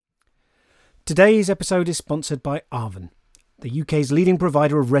Today's episode is sponsored by Arven, the UK's leading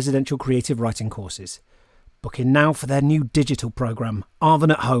provider of residential creative writing courses. Book in now for their new digital programme,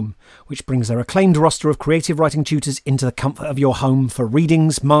 Arven at Home, which brings their acclaimed roster of creative writing tutors into the comfort of your home for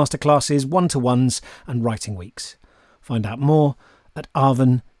readings, masterclasses, one-to-ones and writing weeks. Find out more at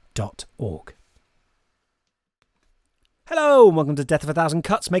arven.org. Hello and welcome to Death of a Thousand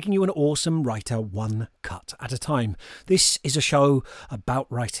Cuts, making you an awesome writer one cut at a time. This is a show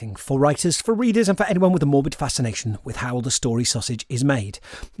about writing, for writers, for readers and for anyone with a morbid fascination with how the story sausage is made.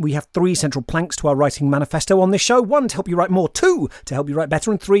 We have 3 central planks to our writing manifesto on this show. 1, to help you write more. 2, to help you write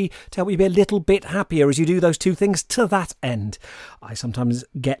better. And 3, to help you be a little bit happier as you do those 2 things to that end. I sometimes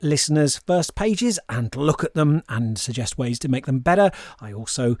get listeners' first pages and look at them and suggest ways to make them better. I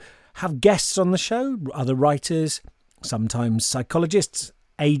also have guests on the show, other writers, sometimes psychologists,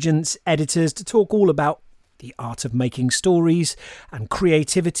 agents, editors, to talk all about the art of making stories and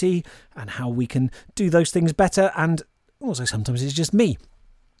creativity and how we can do those things better. And also sometimes it's just me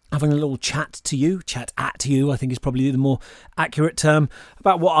having a little chat at you, I think is probably the more accurate term,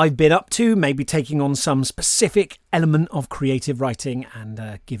 about what I've been up to, maybe taking on some specific element of creative writing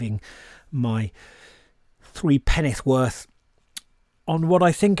and giving my 3 penneth worth on what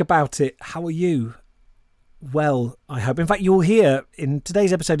I think about it. How are you? Well, I hope. In fact, you'll hear in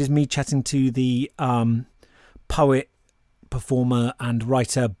today's episode is me chatting to the poet, performer and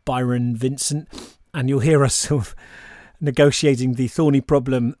writer Byron Vincent, and you'll hear us sort of negotiating the thorny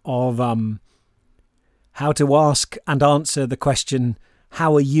problem of how to ask and answer the question,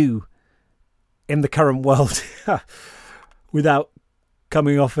 how are you in the current world without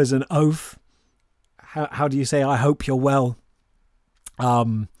coming off as an oath. How do you say, I hope you're well?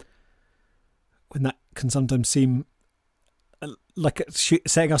 When that can sometimes seem like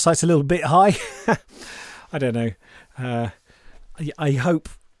setting our sights a little bit high. I don't know. I hope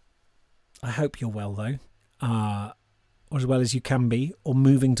you're well though, or as well as you can be, or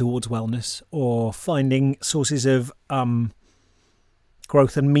moving towards wellness, or finding sources of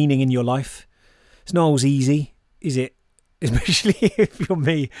growth and meaning in your life. It's not always easy, is it? Especially if you're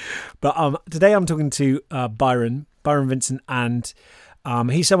me. But today I'm talking to Byron Vincent, and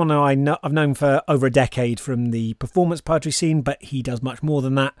he's someone who I've known for over a decade from the performance poetry scene, but he does much more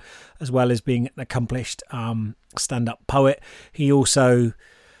than that, as well as being an accomplished stand-up poet. He also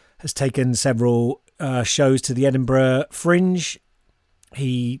has taken several shows to the Edinburgh Fringe.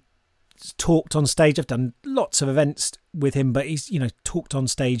 He talked on stage. I've done lots of events with him, but he's talked on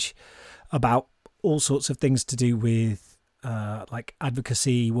stage about all sorts of things to do with like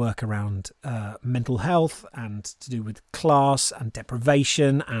advocacy work around mental health, and to do with class and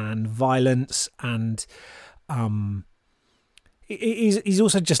deprivation and violence, and he's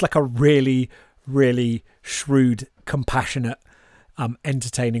also just like a really, really shrewd, compassionate,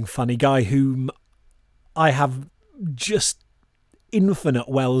 entertaining, funny guy whom I have just infinite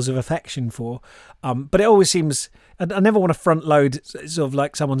wells of affection for. But it always seems, I never want to front load sort of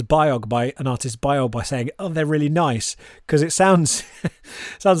like someone's biog by an artist's bio by saying, oh, they're really nice, because it sounds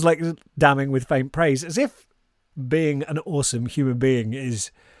like damning with faint praise, as if being an awesome human being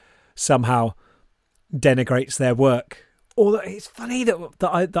is somehow denigrates their work. Or it's funny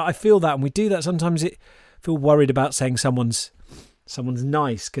that I feel that, and we do that sometimes. Feel worried about saying someone's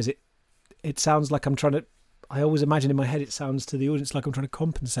nice, because it sounds like I'm trying to. I always imagine in my head it sounds to the audience like I'm trying to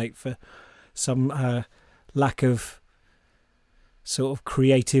compensate for some lack of sort of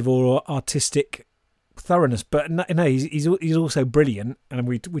creative or artistic thoroughness. But no, he's also brilliant, and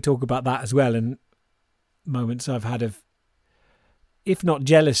we talk about that as well. And moments I've had of, if not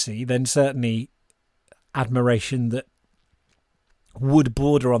jealousy, then certainly admiration that would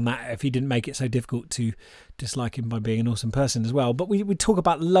border on that if he didn't make it so difficult to dislike him by being an awesome person as well. But we talk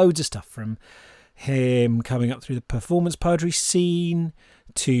about loads of stuff, from him coming up through the performance poetry scene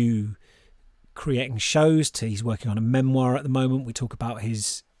to creating shows, to he's working on a memoir at the moment. We talk about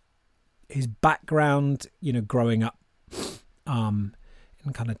his background, growing up in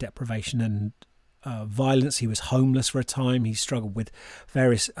kind of deprivation and violence. He was homeless for a time. He struggled with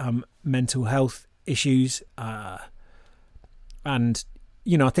various mental health issues, and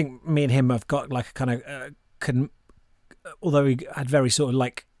I think me and him have got like a kind of although we had very sort of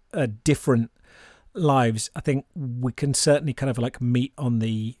like different lives, I think we can certainly kind of like meet on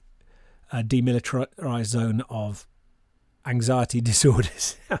the demilitarized zone of anxiety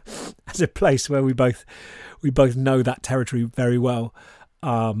disorders as a place where we both know that territory very well.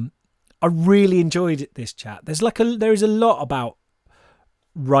 I really enjoyed this chat. There is a lot about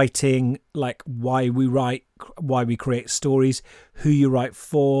writing, like why we write, why we create stories, who you write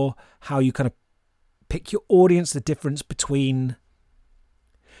for, how you kind of pick your audience, the difference between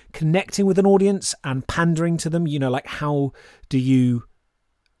connecting with an audience and pandering to them. Like, how do you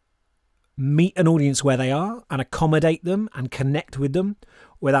meet an audience where they are and accommodate them and connect with them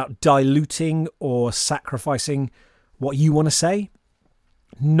without diluting or sacrificing what you want to say?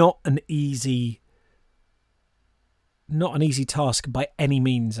 Not an easy task by any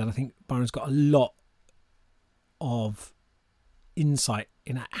means. And I think Byron's got a lot of insight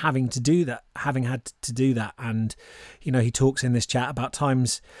in having to do that, having had to do that. And, he talks in this chat about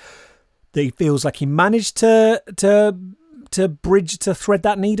times that he feels like he managed to thread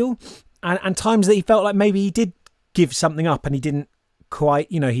that needle, and times that he felt like maybe he did give something up and he didn't quite,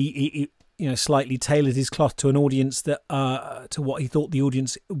 he slightly tailored his cloth to an audience that to what he thought the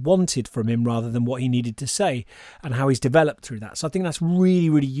audience wanted from him rather than what he needed to say, and how he's developed through that. So I think that's really,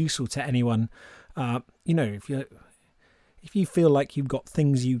 really useful to anyone. If you feel like you've got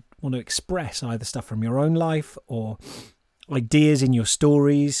things you want to express, either stuff from your own life or ideas in your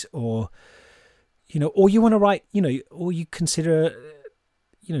stories, or or you want to write, or you consider,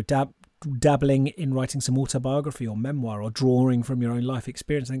 dabbling in writing some autobiography or memoir, or drawing from your own life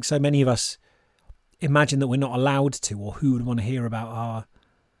experience. I think so many of us imagine that we're not allowed to, or who would want to hear about our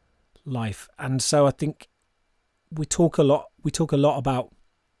life. And so I think we talk a lot about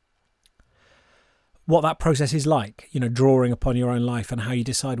what that process is like, drawing upon your own life and how you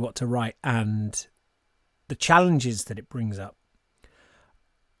decide what to write and the challenges that it brings up.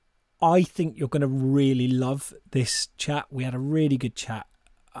 I think you're going to really love this chat. We had a really good chat.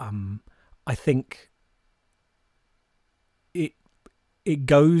 I think it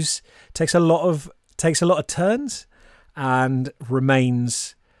takes a lot of turns and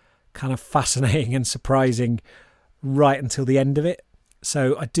remains kind of fascinating and surprising right until the end of it.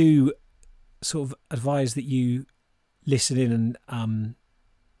 So I do sort of advise that you listen in and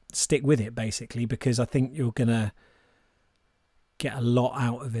stick with it, basically, because I think you're gonna get a lot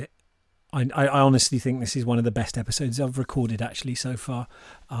out of it. I honestly think this is one of the best episodes I've recorded actually so far,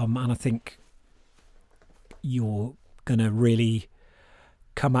 and I think you're gonna really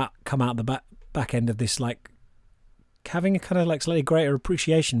come out the back end of this like having a kind of like slightly greater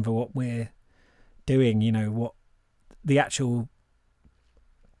appreciation for what we're doing. What the actual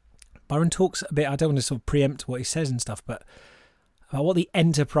Byron talks a bit, I don't want to sort of preempt what he says and stuff, but about what the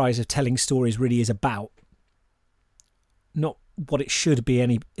enterprise of telling stories really is about. Not what it should be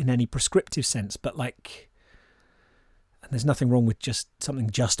in any prescriptive sense, but like, and there's nothing wrong with just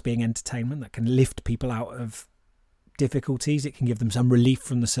being entertainment that can lift people out of difficulties. It can give them some relief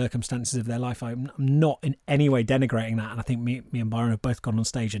from the circumstances of their life. I'm not in any way denigrating that, and I think me and Byron have both gone on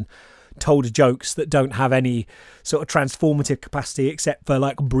stage and told jokes that don't have any sort of transformative capacity except for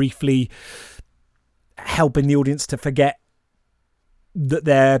like briefly helping the audience to forget that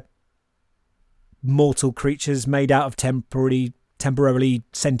they're mortal creatures made out of temporarily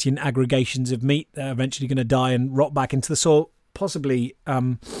sentient aggregations of meat that are eventually going to die and rot back into the soil, possibly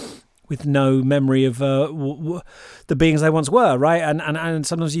with no memory of the beings they once were, right? And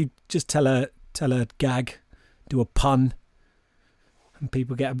sometimes you just tell a gag, do a pun, and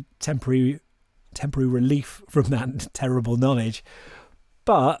people get a temporary relief from that terrible knowledge.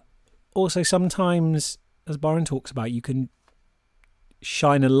 But also sometimes, as Byron talks about, you can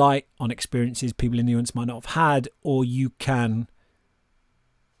shine a light on experiences people in the audience might not have had, or you can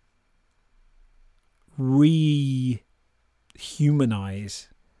rehumanize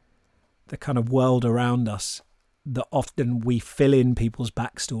the kind of world around us that often we fill in people's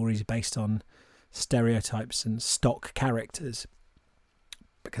backstories based on stereotypes and stock characters,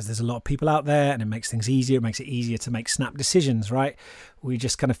 because there's a lot of people out there and it makes things easier. It makes it easier to make snap decisions, right? We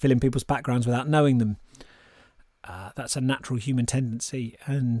just kind of fill in people's backgrounds without knowing them. That's a natural human tendency.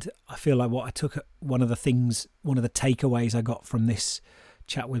 And I feel like one of the takeaways I got from this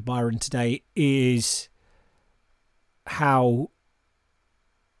chat with Byron today is how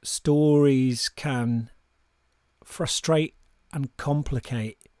stories can frustrate and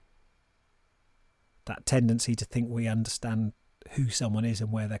complicate that tendency to think we understand who someone is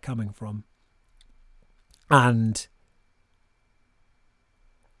and where they're coming from, and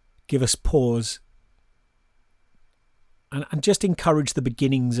give us pause and just encourage the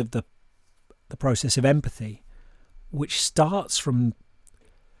beginnings of the process of empathy, which starts from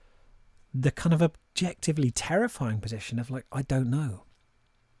the kind of objectively terrifying position of like, I don't know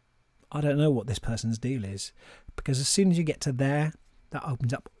what this person's deal is. Because as soon as you get to there, that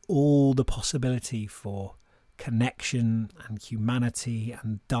opens up all the possibility for connection and humanity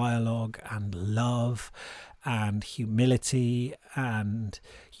and dialogue and love and humility and,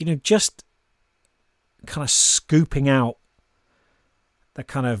 just kind of scooping out the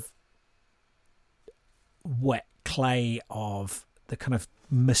kind of wet clay of the kind of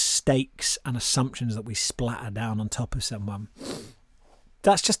mistakes and assumptions that we splatter down on top of someone.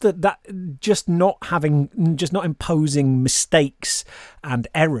 That's just just not imposing mistakes and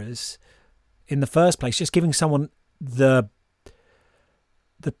errors in the first place, just giving someone the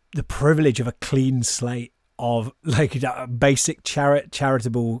privilege of a clean slate, of like basic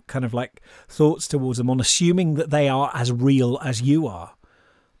charitable kind of like thoughts towards them, on assuming that they are as real as you are.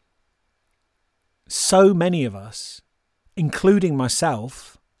 So many of us, including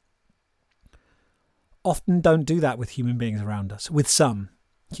myself, often don't do that with human beings around us, with some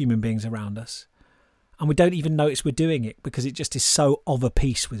human beings around us. And we don't even notice we're doing it because it just is so of a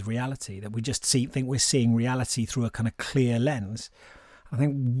piece with reality that we just think we're seeing reality through a kind of clear lens. I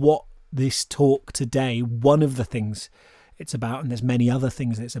think what this talk today, one of the things it's about, and there's many other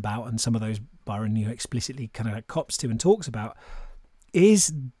things it's about, and some of those Byron explicitly kind of cops to and talks about,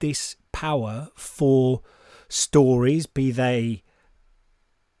 is this power for stories, be they,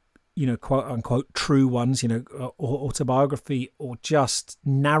 quote unquote true ones, or autobiography, or just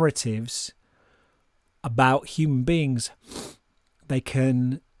narratives about human beings. They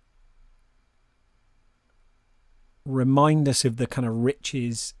can remind us of the kind of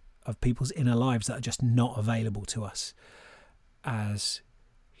riches of people's inner lives that are just not available to us as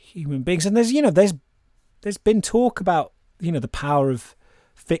human beings. And there's been talk about, the power of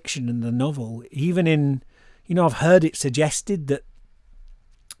fiction and the novel, even in, I've heard it suggested that,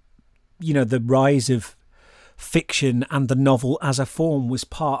 the rise of fiction and the novel as a form was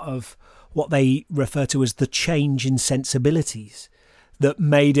part of what they refer to as the change in sensibilities that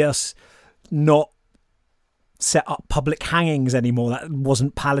made us not set up public hangings anymore. That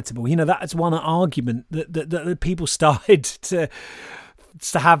wasn't palatable. That's one argument that people started to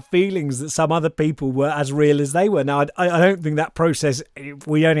have feelings that some other people were as real as they were. Now, I don't think that process,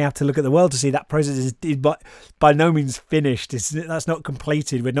 we only have to look at the world to see that process is by no means finished. That's not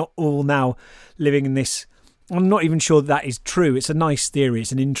completed. We're not all now living in this. I'm not even sure that is true. It's a nice theory.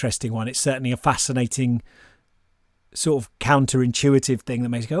 It's an interesting one. It's certainly a fascinating sort of counterintuitive thing that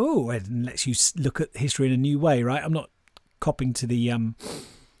makes you go, oh, and lets you look at history in a new way, right? I'm not copping to the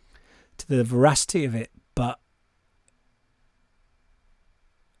veracity of it, but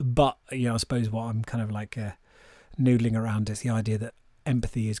I suppose what I'm kind of like noodling around is the idea that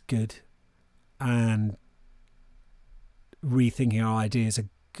empathy is good, and rethinking our ideas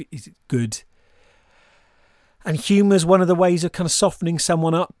is good, and humour is one of the ways of kind of softening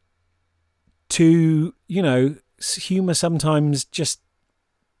someone up. To humour sometimes just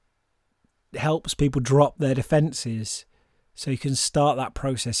helps people drop their defences, so you can start that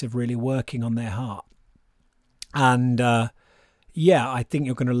process of really working on their heart. And I think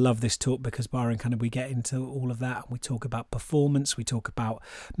you're going to love this talk, because Byron, we get into all of that, and we talk about performance, we talk about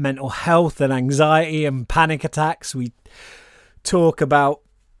mental health and anxiety and panic attacks, we talk about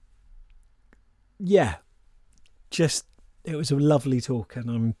it was a lovely talk,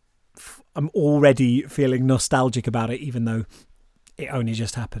 and I'm already feeling nostalgic about it, even though it only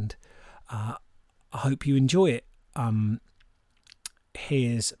just happened. I hope you enjoy it.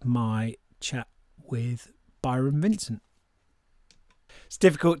 Here's my chat with Byron Vincent.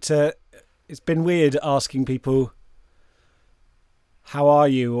 It's been weird asking people, how are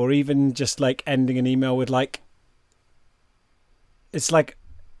you? Or even just like ending an email with it's like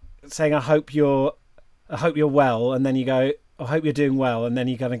saying, I hope you're well. And then you go, I hope you're doing well. And then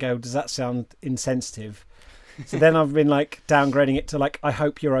you're going to go, does that sound insensitive? So then I've been downgrading it to I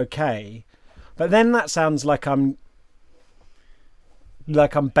hope you're okay. But then that sounds like I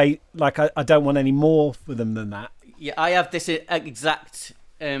don't want any more for them than that. Yeah, I have this exact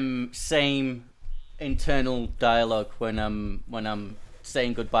same internal dialogue when I'm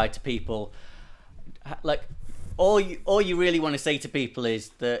saying goodbye to people. All you really want to say to people is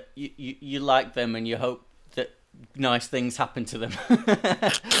that you like them and you hope that nice things happen to them. But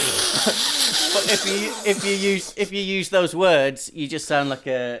if you use those words, you just sound like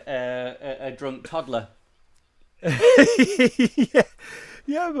a drunk toddler.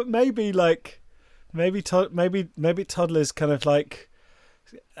 Yeah, but maybe toddlers kind of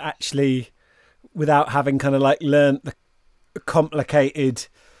actually, without having kind of learned the complicated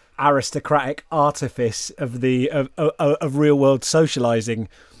aristocratic artifice of real world socializing,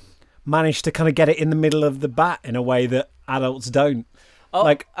 manage to kind of get it in the middle of the bat in a way that adults don't.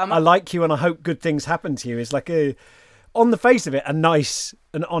 I like you and I hope good things happen to you is on the face of it, a nice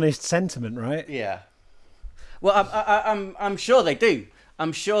and honest sentiment, right? Yeah. Well, I'm sure they do.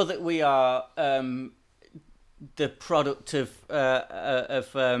 I'm sure that we are the product of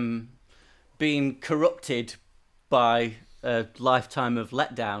being corrupted by a lifetime of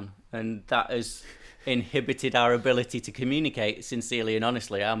letdown, and that has inhibited our ability to communicate sincerely and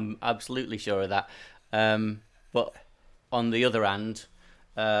honestly. I'm absolutely sure of that. But on the other hand,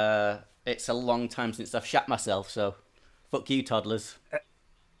 it's a long time since I've shat myself, so fuck you, toddlers.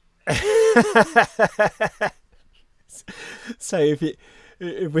 So if we,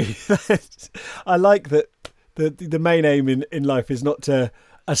 I like that the main aim in life is not to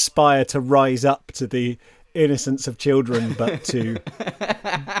aspire to rise up to the innocence of children, but to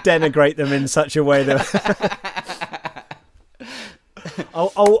denigrate them in such a way that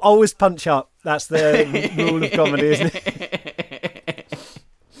I'll always punch up. That's the rule of comedy, isn't it?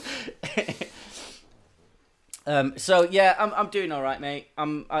 So yeah, I'm doing all right, mate.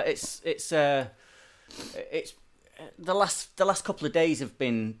 It's the last couple of days have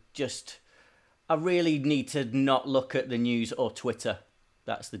been just. I really need to not look at the news or Twitter.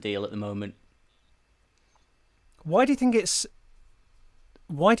 That's the deal at the moment. Why do you think it's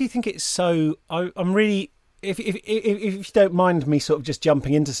so? I'm really. If you don't mind me sort of just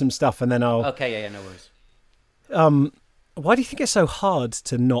jumping into some stuff and then I'll. Okay, yeah, no worries. Why do you think it's so hard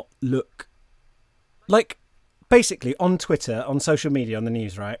to not look? Like, basically on Twitter, on social media, on the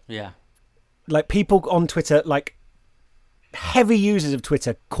news, right? Yeah. Like people on Twitter, like heavy users of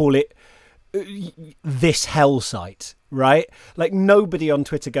Twitter, call it this hell site, right? Like nobody on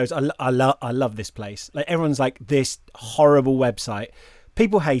Twitter goes, I love this place. Like everyone's like, this horrible website.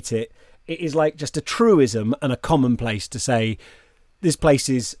 People hate it. It is like just a truism and a commonplace to say this place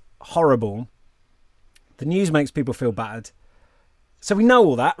is horrible. The news makes people feel bad. So we know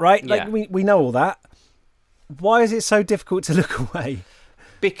all that, right? Yeah. Like we know all that. Why is it so difficult to look away?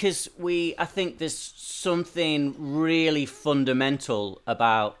 Because I think there's something really fundamental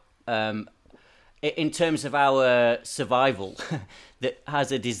about, in terms of our survival, that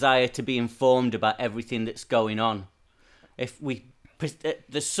has a desire to be informed about everything that's going on.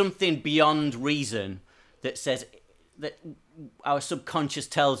 There's something beyond reason that says that our subconscious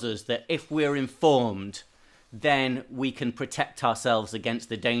tells us that if we're informed, then we can protect ourselves against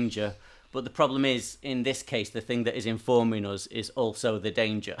the danger. But the problem is, in this case, the thing that is informing us is also the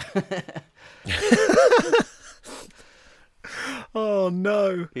danger. Oh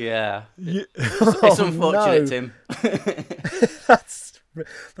no! Yeah, it's unfortunate, Tim.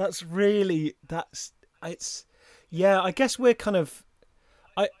 that's really. Yeah, I guess we're kind of.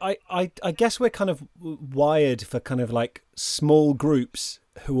 I guess we're kind of wired for kind of like small groups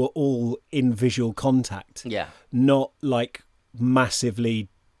who are all in visual contact. Yeah. Not like massively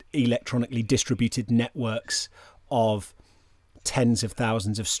electronically distributed networks of tens of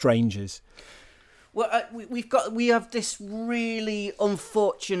thousands of strangers. Well, we have this really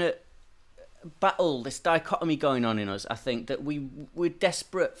unfortunate battle, this dichotomy going on in us. I think that we're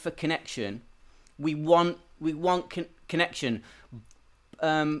desperate for connection. We want connection,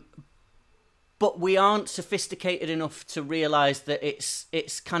 but we aren't sophisticated enough to realise that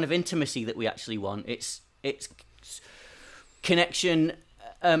it's kind of intimacy that we actually want. It's connection.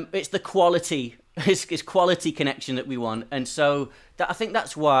 It's the quality. It's quality connection that we want, and so I think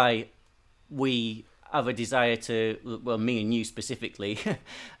that's why we have a desire to, well, me and you specifically,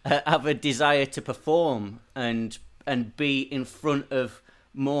 have a desire to perform and be in front of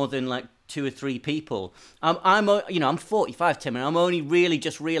more than like 2 or 3 people. I'm 45, Tim, and I'm only really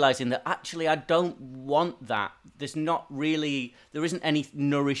just realising that actually I don't want that. There isn't any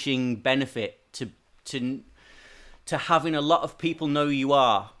nourishing benefit to having a lot of people know who you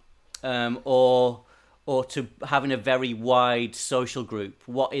are, or to having a very wide social group.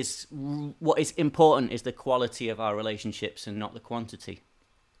 What is important is the quality of our relationships and not the quantity.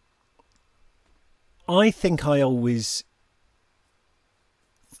 I think I always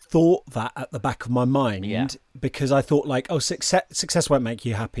thought that at the back of my mind, because I thought like, oh, success won't make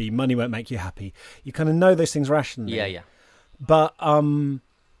you happy, money won't make you happy. You kind of know those things rationally. Yeah. But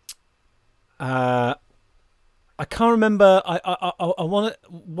I can't remember. I want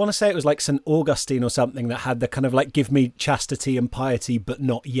to say it was like St. Augustine or something that had the kind of like give me chastity and piety, but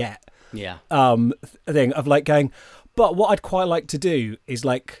not yet. Yeah. Thing of like going, but what I'd quite like to do is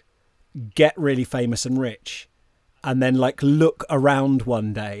like get really famous and rich, and then like look around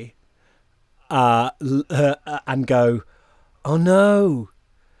one day, and go, oh no,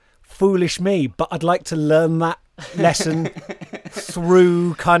 foolish me. But I'd like to learn that lesson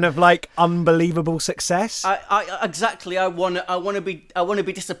through kind of like unbelievable success. I exactly. I want to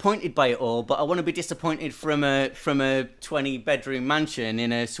be disappointed by it all, but I want to be disappointed from a 20-bedroom mansion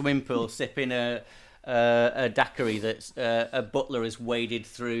in a swimming pool, sipping a daiquiri that a butler has waded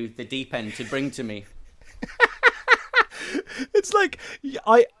through the deep end to bring to me. It's like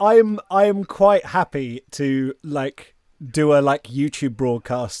I am quite happy to like do a like YouTube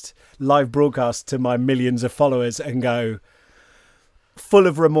broadcast, live broadcast to my millions of followers and go full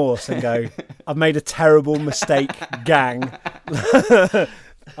of remorse and go, I've made a terrible mistake, gang.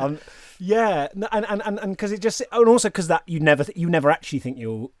 Yeah, and because it just, and also because that you never actually think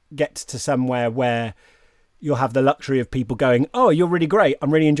you'll get to somewhere where you'll have the luxury of people going, oh, you're really great,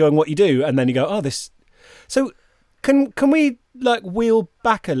 I'm really enjoying what you do, and then you go, oh, this. So can we like wheel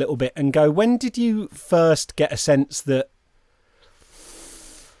back a little bit and go, when did you first get a sense that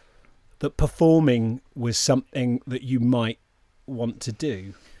performing was something that you might want to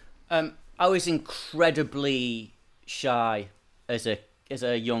do? I was incredibly shy as a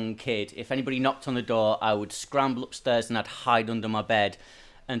young kid. If anybody knocked on the door, I would scramble upstairs and I'd hide under my bed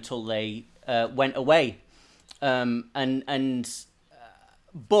until they went away. But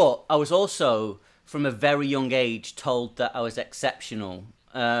I was also, from a very young age, told that I was exceptional.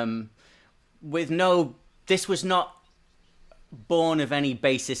 This was not born of any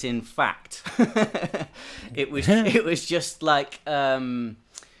basis in fact. It was just like,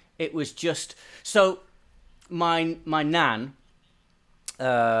 so my nan,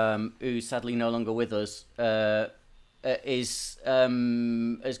 who's sadly no longer with us, has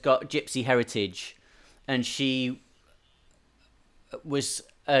got gypsy heritage, and she was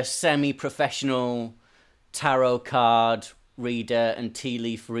a semi-professional tarot card reader and tea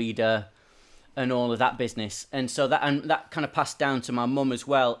leaf reader and all of that business, and so that kind of passed down to my mum as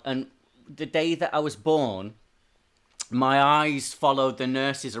well. And the day that I was born, my eyes followed the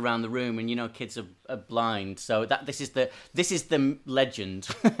nurses around the room, and kids are blind, so this is the legend.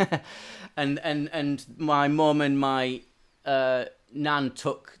 and my mum and my nan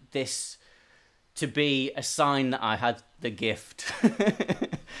took this to be a sign that I had the gift.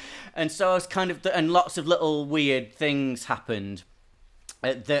 And so I was kind of, and lots of little weird things happened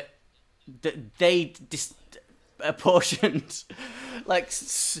that they apportioned like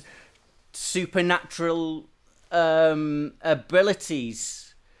supernatural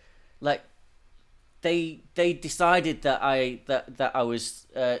abilities. Like they decided that I was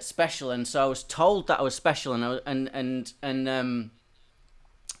special, and so I was told that I was special, and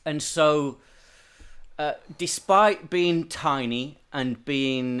so despite being tiny and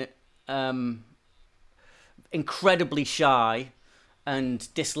being incredibly shy and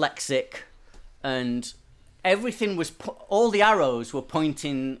dyslexic, and everything was all the arrows were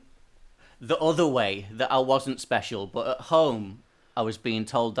pointing the other way, that I wasn't special, but at home I was being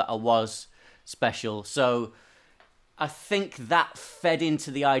told that I was special. So I think that fed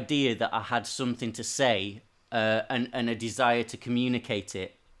into the idea that I had something to say, and a desire to communicate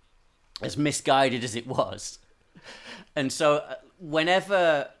it, as misguided as it was. And so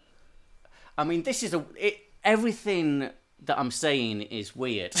whenever, I mean, everything that I'm saying is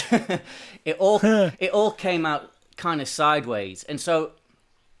weird. It all came out kind of sideways. And so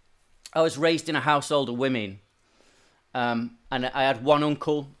I was raised in a household of women, and I had one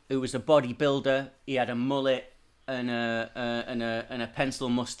uncle who was a bodybuilder. He had a mullet and a pencil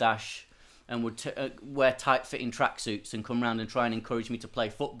mustache, and would wear tight-fitting tracksuits and come round and try and encourage me to play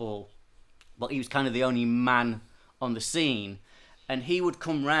football. But he was kind of the only man on the scene, and he would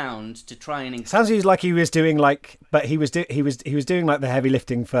come round to try and. Sounds like he was doing like, but he was doing like the heavy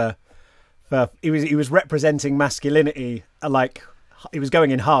lifting for he was representing masculinity, like. He was going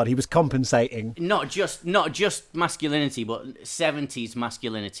in hard. He was compensating. Not just masculinity, but 70s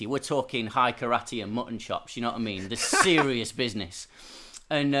masculinity. We're talking high karate and mutton chops. You know what I mean? The serious business.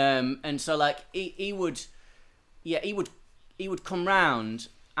 And so like he would come round,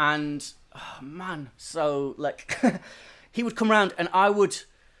 and oh man, so like he would come round, and I would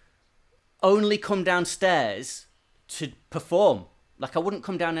only come downstairs to perform. Like, I wouldn't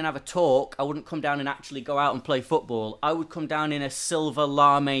come down and have a talk. I wouldn't come down and actually go out and play football. I would come down in a silver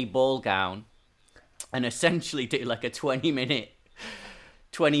lame ball gown and essentially do like a 20-minute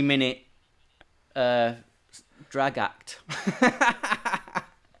drag act.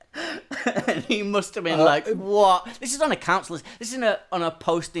 And he must have been like, what? This is on a council. This is on a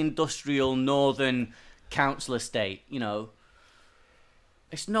post-industrial northern council estate,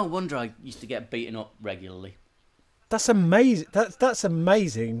 It's no wonder I used to get beaten up regularly. That's amazing. That's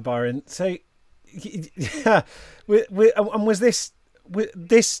amazing, Byron. So, yeah, and was this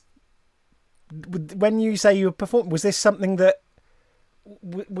when you say you were performing? Was this something that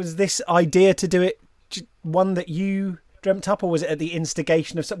was this idea to do it one that you dreamt up, or was it at the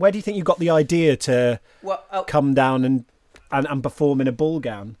instigation of? Where do you think you got the idea to come down and perform in a ball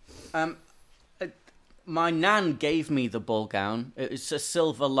gown? My nan gave me the ball gown. It was a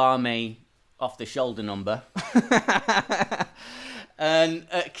silver lame off the shoulder number. And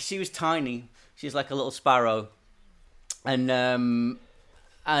she was tiny. She's like a little sparrow. and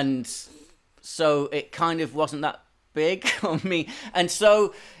so it kind of wasn't that big on me. And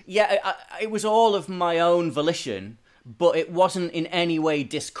so, yeah, it was all of my own volition, but it wasn't in any way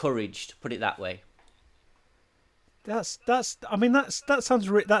discouraged, put it that way. That sounds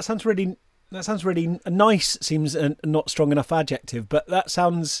really nice. Seems a not strong enough adjective, but that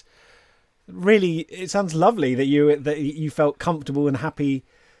sounds lovely that you felt comfortable and happy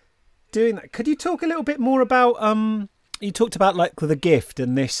doing that. Could you talk a little bit more about you talked about like the gift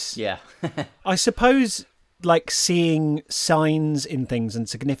and this? Yeah. I suppose like seeing signs in things and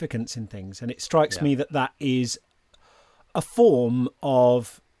significance in things, and it strikes me that is a form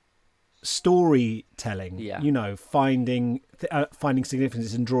of storytelling. You know, finding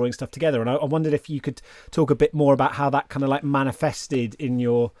significance and drawing stuff together. And I wondered if you could talk a bit more about how that kind of like manifested in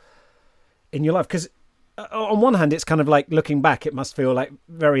your life, because on one hand it's kind of like looking back it must feel like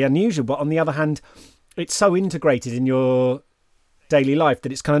very unusual, but on the other hand it's so integrated in your daily life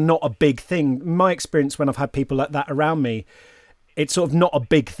that it's kind of not a big thing. My experience when I've had people like that around me, it's sort of not a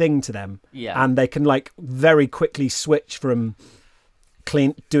big thing to them, and they can like very quickly switch from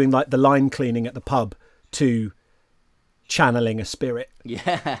doing like the line cleaning at the pub to channeling a spirit.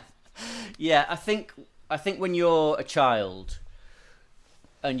 I think when you're a child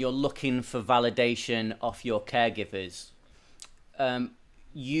and you're looking for validation off your caregivers,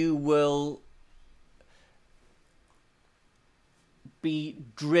 you will be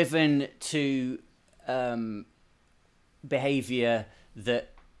driven to behavior that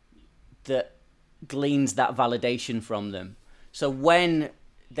gleans that validation from them. So when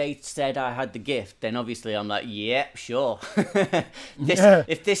they said I had the gift, then obviously I'm like, yep, sure.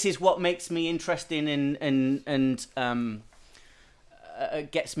 If this is what makes me interesting and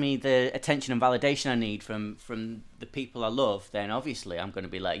gets me the attention and validation I need from the people I love, then obviously I'm going to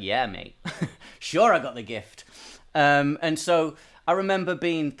be like, yeah, mate, sure, I got the gift. And so I remember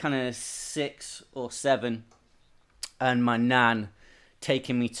being kind of 6 or 7, and my nan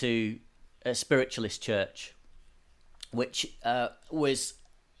taking me to a spiritualist church, which was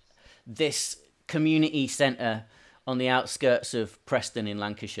this community centre on the outskirts of Preston in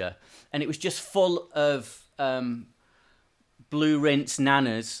Lancashire. And it was just full of blue rinse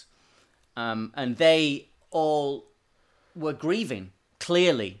nanas, and they all were grieving,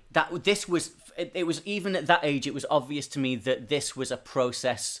 clearly. It was even at that age, it was obvious to me that this was a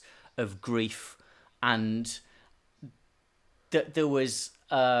process of grief, and that there was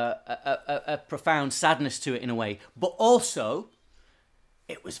a profound sadness to it in a way, but also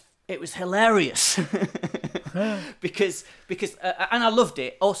it was hilarious because and I loved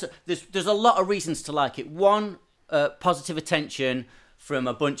it. Also, there's a lot of reasons to like it. One, positive attention from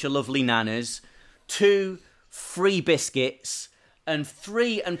a bunch of lovely nanas. 2, free biscuits. And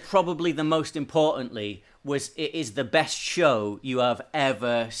 3, and probably the most importantly, was it is the best show you have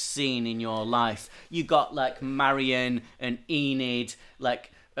ever seen in your life. You got like Marion and Enid,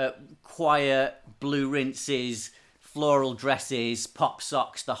 like quiet blue rinses, floral dresses, pop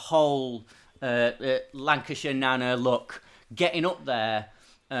socks, the whole Lancashire Nana look, getting up there,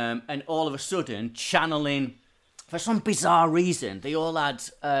 and all of a sudden channeling, for some bizarre reason, they all had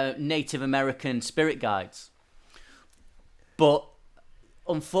Native American spirit guides. But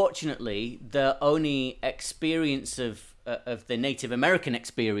unfortunately, the only experience of the Native American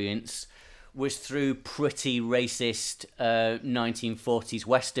experience was through pretty racist 1940s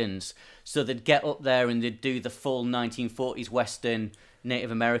westerns. So they'd get up there and they'd do the full 1940s western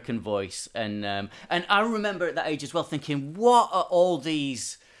Native American voice, and I remember at that age as well thinking, what are all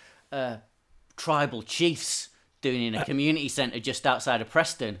these tribal chiefs doing in a community centre just outside of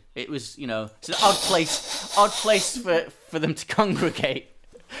Preston? It was, it's an odd place for them to congregate.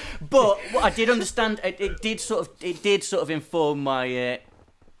 But what I did understand, it did sort of inform my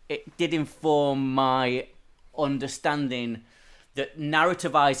understanding that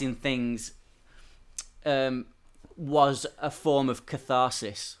narrativizing things was a form of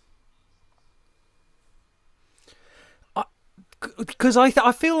catharsis. Because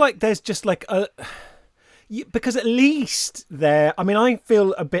I feel like there's just like because at least there, I mean, I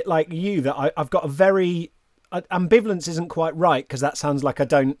feel a bit like you that I've got a very ambivalence isn't quite right, because that sounds like not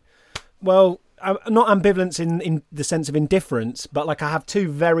ambivalence in the sense of indifference, but like I have 2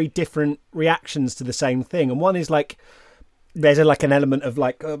 very different reactions to the same thing. And one is like there's an element of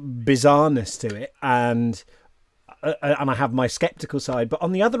like bizarreness to it, and I have my skeptical side. But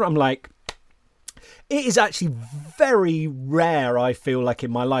on the other, I'm like, it is actually very rare, I feel like,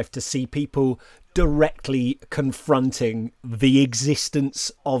 in my life to see people directly confronting the existence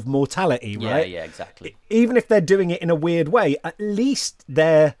of mortality, right? Yeah, exactly. Even if they're doing it in a weird way, at least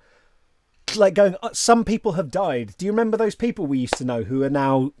they're like going, some people have died. Do you remember those people we used to know who are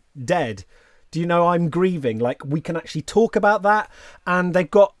now dead? Do you know I'm grieving? Like, we can actually talk about that, and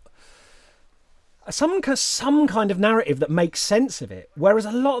they've got some kind of narrative that makes sense of it. Whereas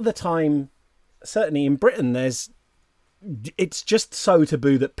a lot of the time, certainly in Britain, it's just so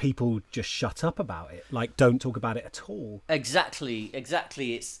taboo that people just shut up about it. Like, don't talk about it at all. Exactly. And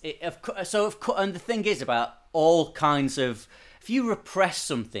the thing is about all kinds of, if you repress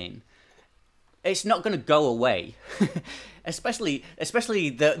something, it's not going to go away. especially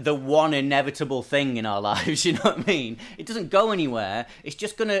the one inevitable thing in our lives, you know what I mean? It doesn't go anywhere. It's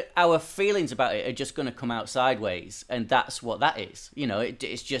just our feelings about it are just gonna come out sideways, and that's what that is. You know,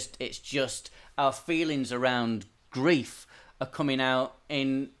 it's just our feelings around grief are coming out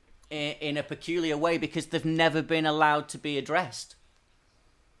in a peculiar way because they've never been allowed to be addressed.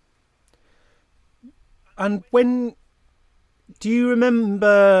 And do you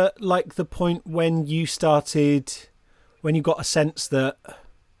remember, like, the point when you got a sense that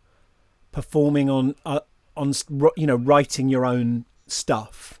performing on writing your own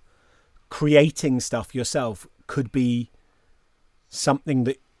stuff, creating stuff yourself, could be something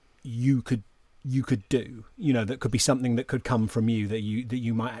that you could do, you know, that could be something that could come from you, that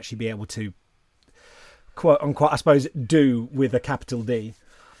you might actually be able to, quote unquote, I suppose, do with a capital D?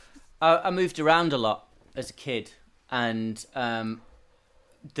 I moved around a lot as a kid, and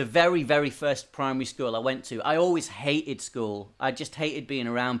the very, very first primary school I went to, I always hated school. I just hated being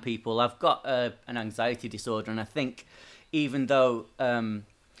around people. I've got an anxiety disorder, and I think even though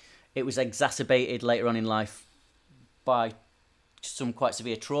it was exacerbated later on in life by some quite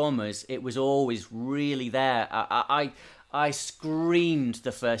severe traumas, it was always really there. I screamed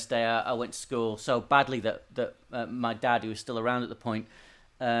the first day I went to school so badly that my dad, who was still around at the point,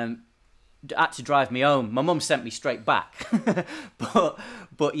 had to drive me home. My mum sent me straight back,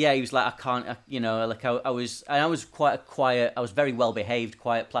 but yeah, he was like, I can't, I was quite a quiet, I was very well behaved,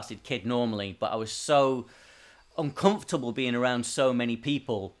 quiet, placid kid normally, but I was so uncomfortable being around so many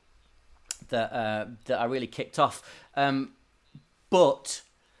people that I really kicked off. But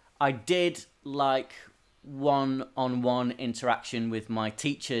I did like one-on-one interaction with my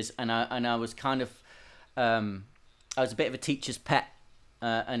teachers, and I was kind of, I was a bit of a teacher's pet.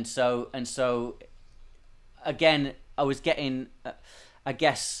 And so, again, I was getting, I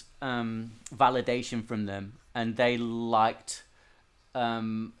guess, validation from them, and they liked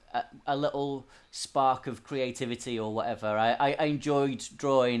a little spark of creativity or whatever. I enjoyed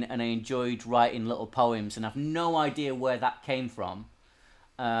drawing, and I enjoyed writing little poems, and I've no idea where that came from,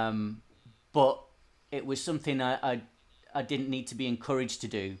 but it was something I didn't need to be encouraged to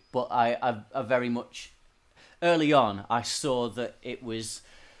do, but I very much... Early on, I saw that it was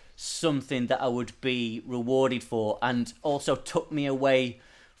something that I would be rewarded for, and also took me away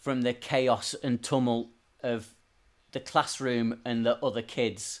from the chaos and tumult of the classroom and the other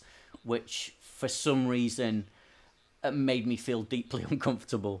kids, which for some reason made me feel deeply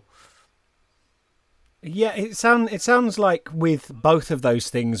uncomfortable. Yeah, it sounds like with both of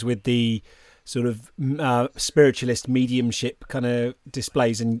those things, with the sort of spiritualist mediumship kind of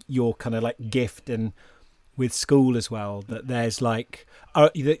displays and your kind of like gift, and with school as well, that there's like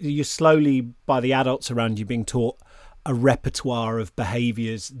you're slowly, by the adults around you, being taught a repertoire of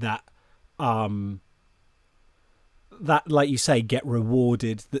behaviors that like you say, get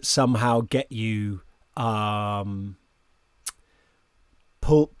rewarded, that somehow get you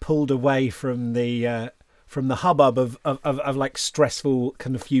pulled away from the hubbub of like stressful,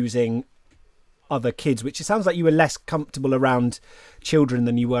 confusing other kids, which it sounds like you were less comfortable around children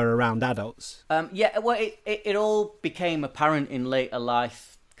than you were around adults. Yeah, well, it all became apparent in later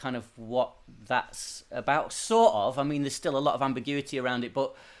life, kind of what that's about, sort of. I mean, there's still a lot of ambiguity around it,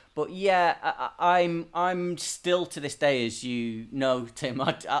 but yeah, I'm still to this day, as you know, Tim,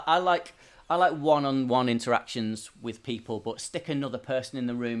 I like one-on-one interactions with people, but stick another person in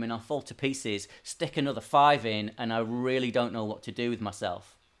the room and I'll fall to pieces. Stick another 5 in, and I really don't know what to do with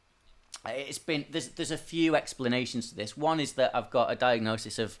myself. There's a few explanations to this. One is that I've got a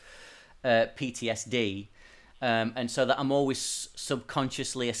diagnosis of PTSD, and so that I'm always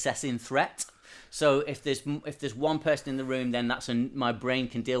subconsciously assessing threat. So if there's one person in the room, then my brain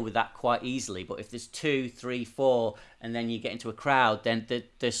can deal with that quite easily. But if there's 2, 3, 4, and then you get into a crowd, then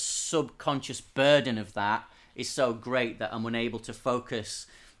the subconscious burden of that is so great that I'm unable to focus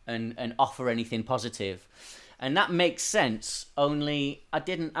and offer anything positive. And that makes sense, only I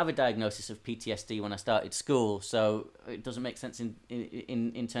didn't have a diagnosis of PTSD when I started school, so it doesn't make sense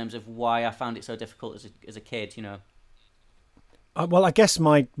in terms of why I found it so difficult as a kid, you know. Well, I guess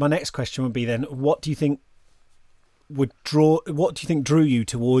my next question would be then, what do you think drew you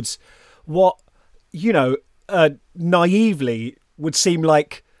towards what, you know, naively would seem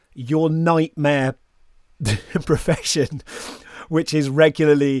like your nightmare profession, which is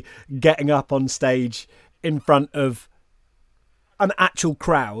regularly getting up on stage in front of an actual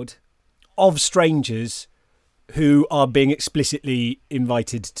crowd of strangers who are being explicitly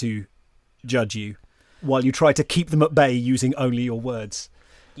invited to judge you while you try to keep them at bay using only your words.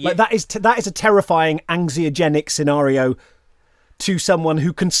 Yeah. Like that is a terrifying anxiogenic scenario to someone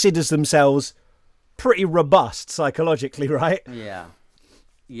who considers themselves pretty robust psychologically, right? Yeah.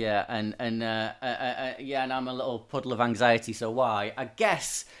 Yeah, and I'm a little puddle of anxiety. So why? I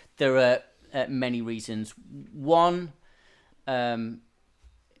guess there are many reasons. One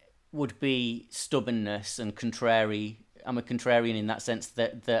would be stubbornness and contrary. I'm a contrarian in that sense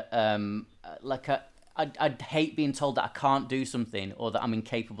that I'd hate being told that I can't do something or that I'm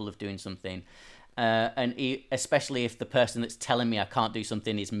incapable of doing something. Especially if the person that's telling me I can't do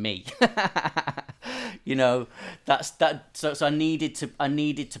something is me. You know, that's that. So I needed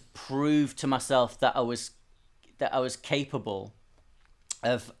to prove to myself that I was capable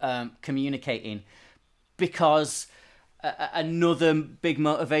of communicating, because another big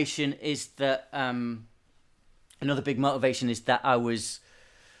motivation is that I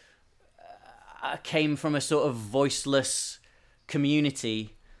came from a sort of voiceless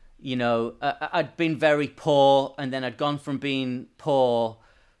community. You know, I'd been very poor, and then I'd gone from being poor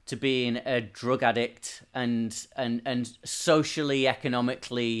to being a drug addict, and socially,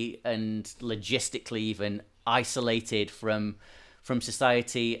 economically, and logistically even isolated from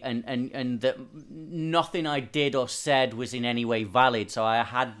society, and that nothing I did or said was in any way valid. So I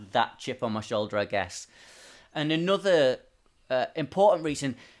had that chip on my shoulder, I guess. And another important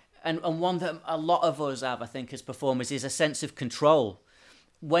reason, and one that a lot of us have, I think, as performers, is a sense of control.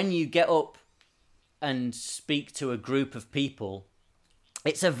 When you get up and speak to a group of people,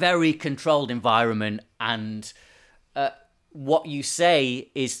 it's a very controlled environment, and what you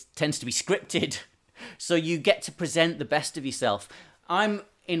say tends to be scripted. So you get to present the best of yourself. I'm,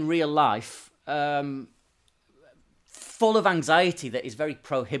 in real life, full of anxiety that is very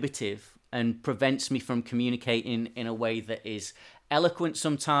prohibitive and prevents me from communicating in a way that is eloquent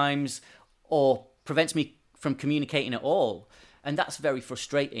sometimes, or prevents me from communicating at all. And that's very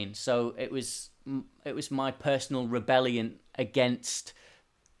frustrating. So it was my personal rebellion against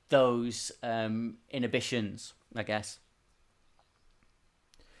those inhibitions, I guess.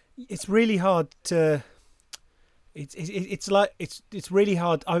 It's really hard to. It's really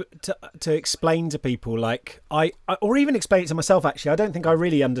hard to explain to people. Like I or even explain it to myself. Actually, I don't think I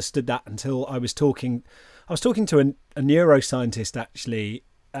really understood that until I was talking. I was talking to a neuroscientist actually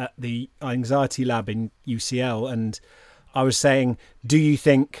at the anxiety lab in UCL, and I was saying, do you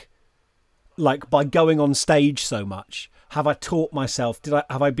think, like, by going on stage so much, have I taught myself?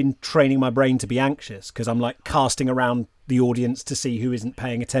 Have I been training my brain to be anxious? Because I'm like casting around the audience to see who isn't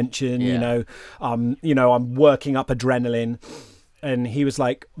paying attention. Yeah. I'm working up adrenaline. And he was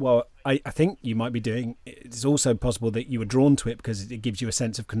like, well, I think you might be doing. It's also possible that you were drawn to it because it gives you a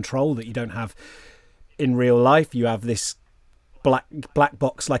sense of control that you don't have in real life. You have this black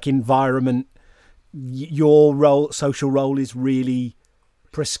box like environment. Your social role is really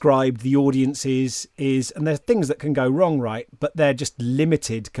prescribed. The audience is, and there's things that can go wrong, right? But they're just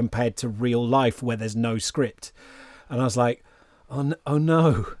limited compared to real life where there's no script. And I was like, oh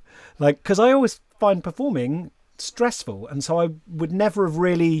no, like, because I always find performing stressful, and so I would never have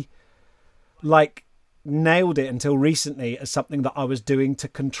really like nailed it until recently as something that I was doing to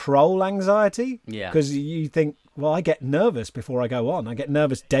control anxiety. Yeah, because you think, well, I get nervous before I go on. I get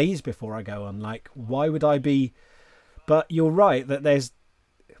nervous days before I go on. Like, why would I be? But you're right that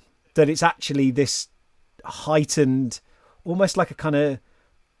it's actually this heightened, almost like a kind of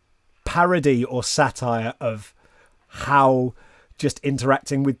parody or satire of how just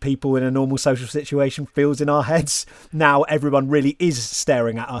interacting with people in a normal social situation feels in our heads. Now everyone really is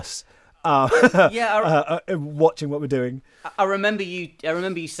staring at us. Watching what we're doing. I remember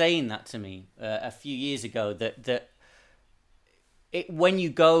you saying that to me a few years ago. That when you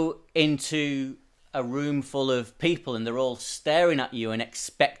go into a room full of people and they're all staring at you and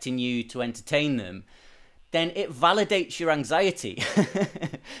expecting you to entertain them, then it validates your anxiety.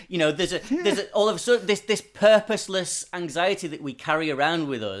 You know, there's all of a sudden this purposeless anxiety that we carry around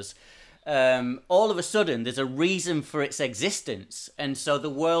with us. All of a sudden, there's a reason for its existence, and so the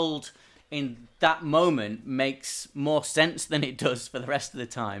world in that moment makes more sense than it does for the rest of the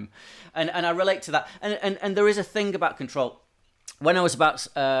time. And I relate to that. And there is a thing about control. When I was about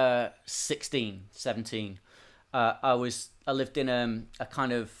 16, 17, I lived in a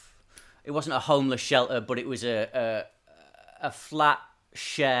kind of, it wasn't a homeless shelter, but it was a flat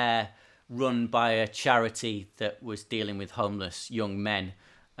share run by a charity that was dealing with homeless young men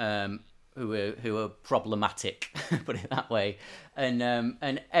who were problematic, put it that way, and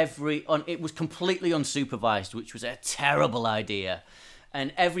it was completely unsupervised, which was a terrible idea,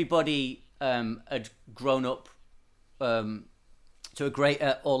 and everybody had grown up to a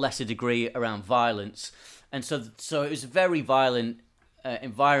greater or lesser degree around violence, and so it was a very violent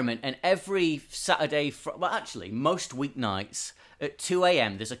environment. And every Saturday, actually most weeknights at 2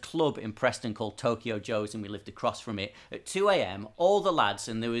 a.m. there's a club in Preston called Tokyo Joe's, and we lived across from it. At 2 a.m. all the lads,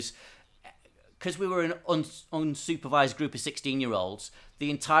 and there was, because we were an unsupervised group of 16-year-olds,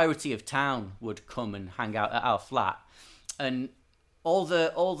 the entirety of town would come and hang out at our flat, and all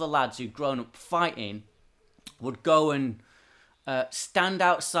the lads who'd grown up fighting would go and stand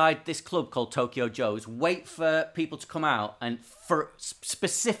outside this club called Tokyo Joe's, wait for people to come out, and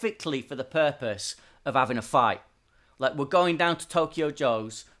specifically for the purpose of having a fight. Like, we're going down to Tokyo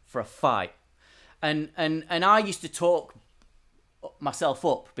Joe's for a fight, and I used to talk myself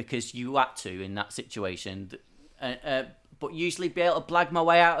up, because you had to in that situation, but usually be able to blag my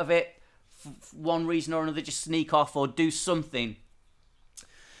way out of it for one reason or another, just sneak off or do something.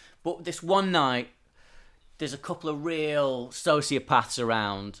 But this one night, there's a couple of real sociopaths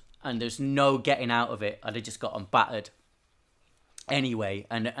around, and there's no getting out of it. I'd have just gotten battered anyway,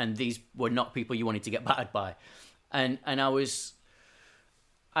 and these were not people you wanted to get battered by, and I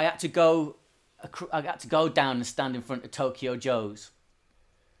had to go down and stand in front of Tokyo Joe's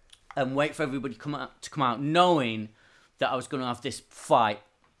and wait for everybody to come out, knowing that I was going to have this fight.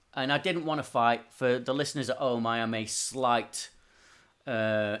 And I didn't want to fight. For the listeners at home, I am a slight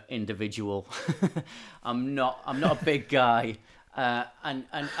individual. I'm not a big guy, and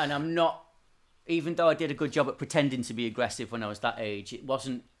I'm not. Even though I did a good job at pretending to be aggressive when I was that age, it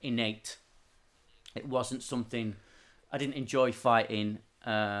wasn't innate. It wasn't something. I didn't enjoy fighting.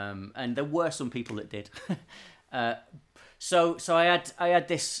 And there were some people that did. So I had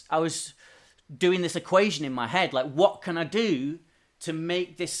this. I was doing this equation in my head, like, what can I do to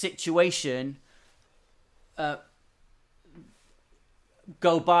make this situation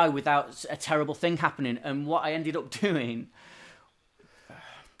go by without a terrible thing happening? And what I ended up doing,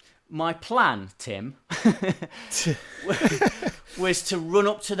 my plan, Tim, was to run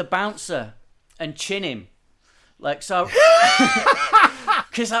up to the bouncer and chin him. Like, so,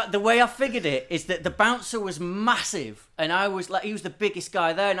 because the way I figured it is that the bouncer was massive, and I was like, he was the biggest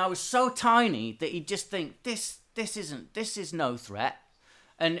guy there, and I was so tiny that he'd just think, this is no threat,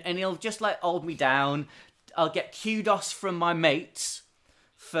 and he'll just like hold me down. I'll get kudos from my mates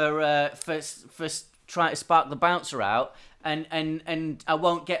for trying to spark the bouncer out, and I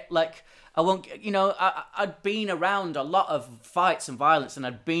won't get, I'd been around a lot of fights and violence, and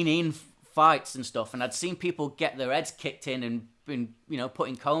I'd been in fights and stuff, and I'd seen people get their heads kicked in and been, put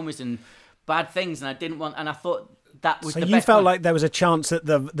in comas and bad things, and I didn't want, and I thought that was the best. So you felt like there was a chance that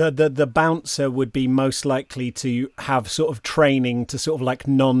the bouncer would be most likely to have sort of training to sort of like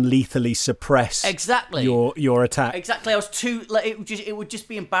non-lethally suppress your attack. Exactly. I was too, like, it would just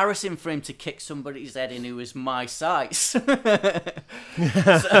be embarrassing for him to kick somebody's head in who was my size. So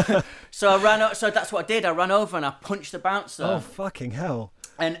I ran. So that's what I did. I ran over and I punched the bouncer. Oh, fucking hell.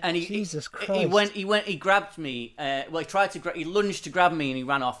 And he, Jesus Christ. He grabbed me. He lunged to grab me, and he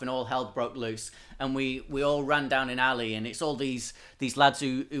ran off, and all hell broke loose. And we all ran down an alley, and it's all these lads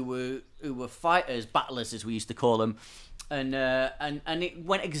who were fighters, battlers as we used to call them, and it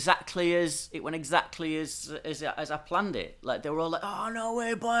went exactly as I planned it. Like, they were all like, "Oh, no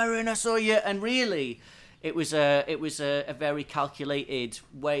way, Byron, I saw you," and really, it was a very calculated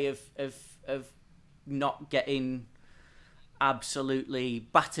way of not getting absolutely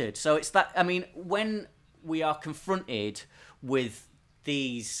battered. So it's that, I mean, when we are confronted with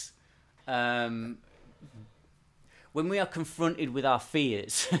these, when we are confronted with our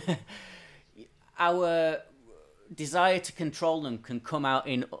fears, our desire to control them can come out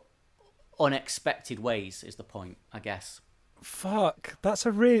in unexpected ways, is the point, I guess. Fuck,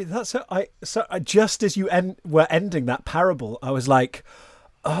 just as you were ending that parable, I was like,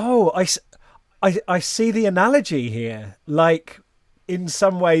 oh, I see the analogy here. Like, in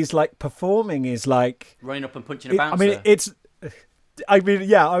some ways, like, performing is like running up and punching a bouncer. I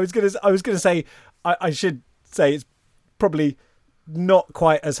was gonna say, I should say it's probably not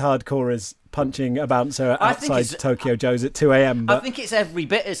quite as hardcore as punching a bouncer outside Tokyo Joe's at 2 a.m. But I think it's every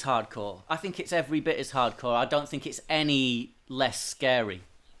bit as hardcore. I don't think it's any less scary.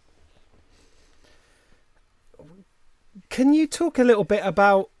 Can you talk a little bit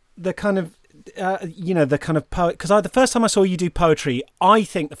about the kind of the kind of poet, because the first time I saw you do poetry, I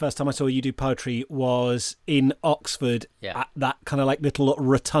think the first time I saw you do poetry was in Oxford at that kind of like little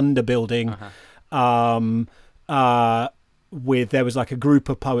rotunda building, with there was like a group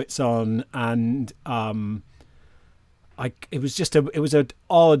of poets on, and it was an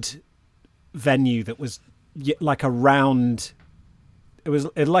odd venue that was like a round. It was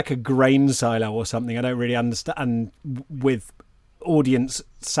like a grain silo or something. I don't really understand. And with audience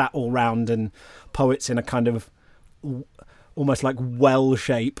sat all round and poets in a kind of almost like well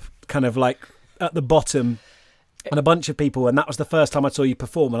shape, kind of like at the bottom, and a bunch of people. And that was the first time I saw you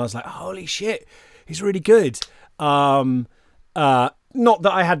perform, and I was like, holy shit, he's really good. Not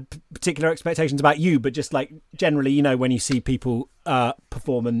that I had particular expectations about you, but just like generally, when you see people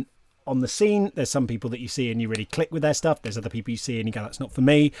perform and on the scene, there's some people that you see and you really click with their stuff. There's other people you see and you go, that's not for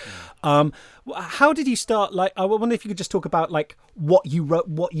me. How did you start? Like, I wonder if you could just talk about like what you wrote,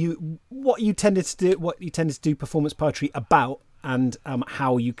 what you tended to do performance poetry about, and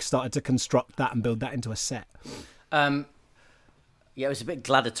how you started to construct that and build that into a set. Yeah, it was a bit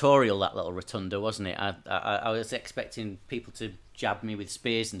gladiatorial, that little rotunda, wasn't it? I was expecting people to jab me with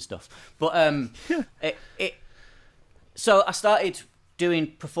spears and stuff, but so I started doing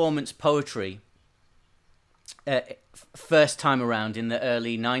performance poetry first time around in the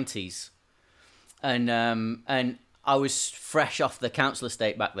early 90s, and I was fresh off the council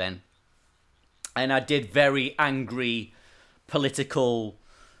estate back then, and I did very angry political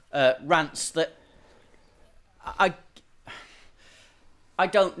rants that I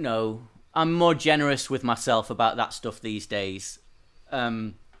don't know. I'm more generous with myself about that stuff these days,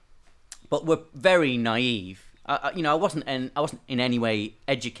 but we're very naive. I wasn't in any way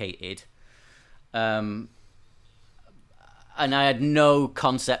educated, and I had no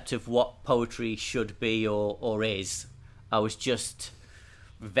concept of what poetry should be or is. I was just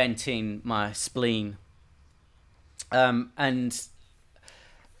venting my spleen, and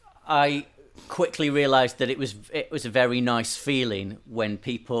I quickly realised that it was a very nice feeling when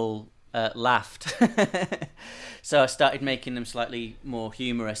people laughed. So I started making them slightly more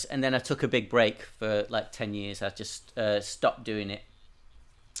humorous, and then I took a big break for like 10 years. I just stopped doing it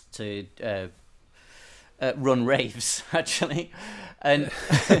to run raves, actually, and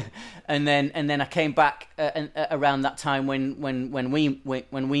and then I came back around that time when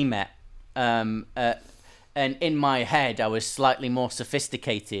we met, and in my head I was slightly more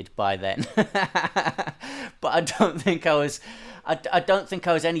sophisticated by then, but I don't think I was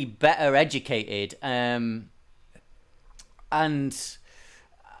any better educated. And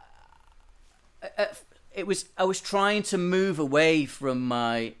I was trying to move away from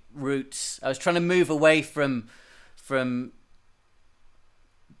my roots. I was trying to move away from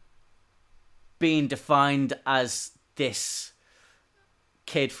being defined as this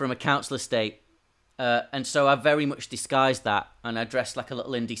kid from a council estate. And so I very much disguised that, and I dressed like a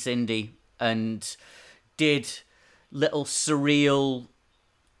little Indie Cindy and did little surreal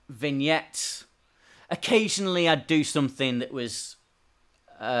vignettes. Occasionally I'd do something that was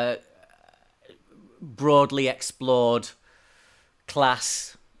broadly explored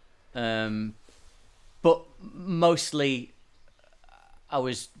class, but mostly I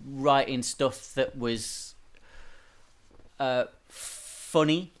was writing stuff that was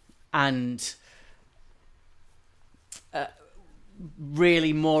funny and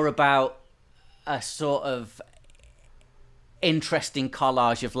really more about a sort of interesting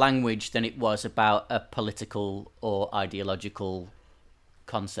collage of language than it was about a political or ideological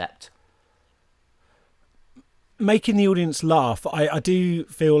concept. Making the audience laugh, I do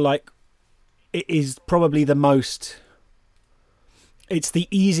feel like it is probably it's the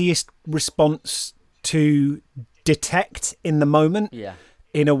easiest response to detect in the moment,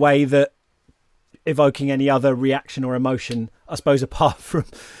 in a way that evoking any other reaction or emotion, I suppose, apart from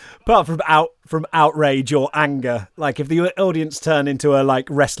outrage or anger. Like if the audience turn into a like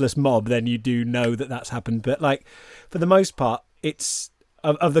restless mob, then you do know that that's happened. But like for the most part, it's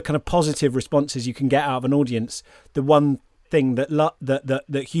of the kind of positive responses you can get out of an audience. The one thing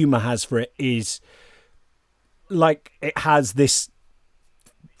that humor has for it is like it has this.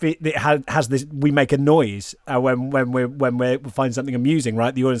 It has this. We make a noise when we find something amusing,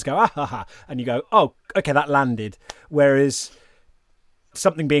 right? The audience go ah ha ha, and you go, oh, okay, that landed. Whereas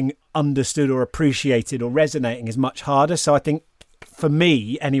something being understood or appreciated or resonating is much harder. So I think for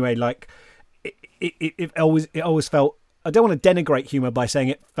me anyway, like it always felt, I don't want to denigrate humor by saying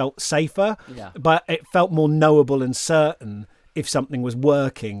it felt safer, but it felt more knowable and certain if something was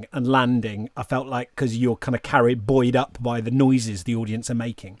working and landing. I felt like, because you're kind of buoyed up by the noises the audience are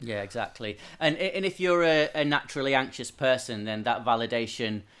making. Yeah, exactly. And if you're a naturally anxious person, then that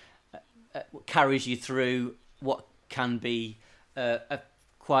validation carries you through what can be a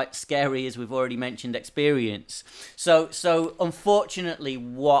quite scary, as we've already mentioned, experience. So unfortunately,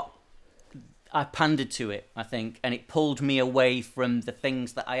 what I pandered to it, I think, and it pulled me away from the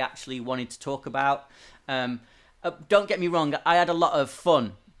things that I actually wanted to talk about. Don't get me wrong, I had a lot of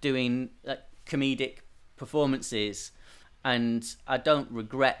fun doing comedic performances, and I don't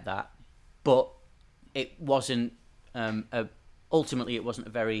regret that, but it wasn't ultimately it wasn't a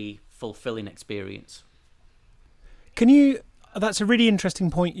very fulfilling experience. That's a really interesting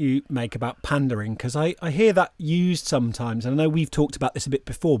point you make about pandering, because I hear that used sometimes, and I know we've talked about this a bit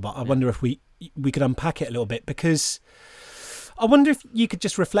before, but I wonder if we could unpack it a little bit, because I wonder if you could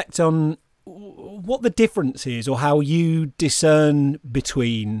just reflect on what the difference is, or how you discern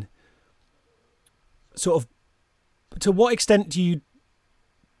between sort of, to what extent do you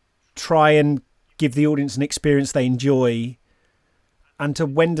try and give the audience an experience they enjoy, and to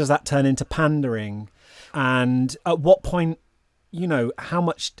when does that turn into pandering, and at what point, how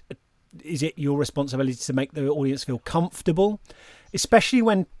much is it your responsibility to make the audience feel comfortable, especially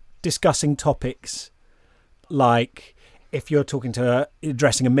when discussing topics like, if you're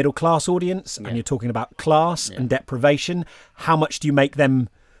addressing a middle class audience and you're talking about class and deprivation, how much do you make them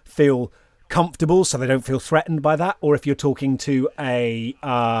feel comfortable so they don't feel threatened by that? Or if you're talking to a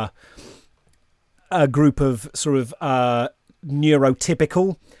group of sort of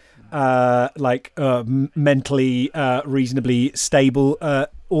neurotypical, mentally reasonably stable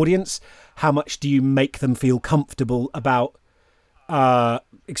audience, how much do you make them feel comfortable about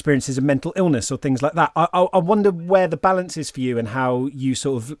experiences of mental illness or things like that? I wonder where the balance is for you and how you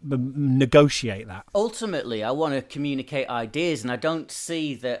sort of negotiate that. Ultimately, I want to communicate ideas, and I don't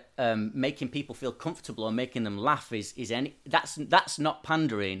see that making people feel comfortable or making them laugh is any. That's not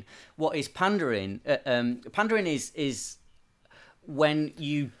pandering. What is pandering? Pandering is when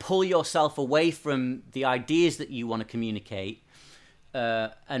you pull yourself away from the ideas that you want to communicate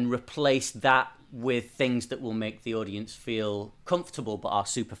and replace that with things that will make the audience feel comfortable but are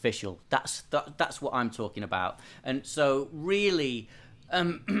superficial. That's what I'm talking about. And so really, I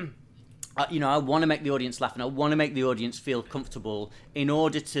want to make the audience laugh, and I want to make the audience feel comfortable in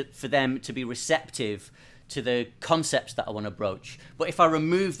order for them to be receptive to the concepts that I want to broach. But if I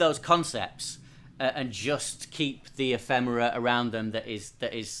remove those concepts and just keep the ephemera around them, that's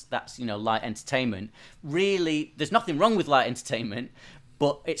light entertainment. Really, there's nothing wrong with light entertainment,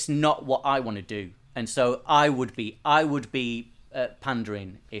 but it's not what I want to do. And so I would be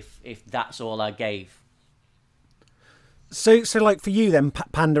pandering if that's all I gave. So like for you then,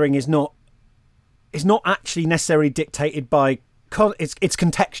 pandering is not actually necessarily dictated by. It's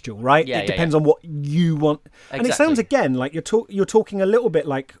contextual, right? It depends on what you want. Exactly. And it sounds again like you're talking a little bit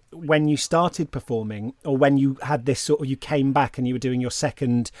like when you started performing, or when you had this sort of, you came back and you were doing your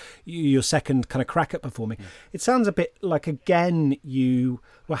second kind of crack at performing. It sounds a bit like, again, you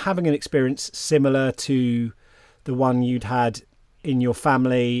were having an experience similar to the one you'd had in your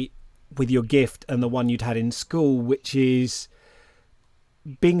family with your gift and the one you'd had in school, which is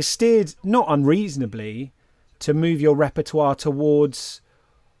being steered, not unreasonably, to move your repertoire towards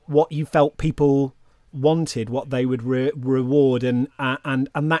what you felt people wanted, what they would reward, and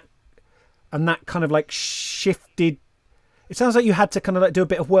that kind of like shifted. It sounds like you had to kind of like do a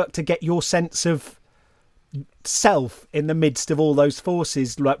bit of work to get your sense of self in the midst of all those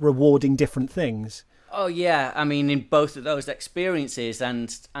forces, like rewarding different things. Oh yeah, I mean, in both of those experiences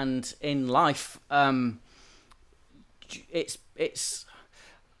and in life,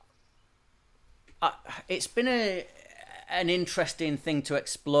 it's been an interesting thing to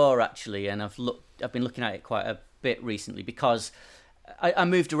explore, actually, and I've been looking at it quite a bit recently, because I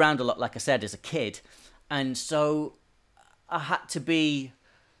moved around a lot, like I said, as a kid, and so I had to be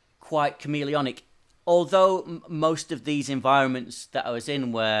quite chameleonic. Although most of these environments that I was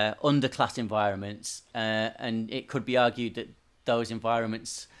in were underclass environments, and it could be argued that those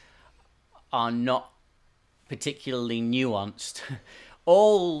environments are not particularly nuanced.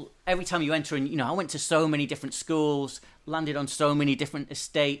 Every time you enter, and I went to so many different schools, landed on so many different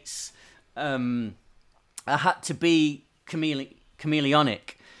estates. I had to be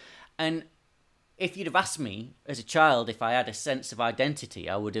chameleonic, and if you'd have asked me as a child if I had a sense of identity,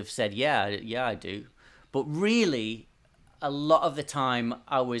 I would have said, yeah, I do. But really, a lot of the time,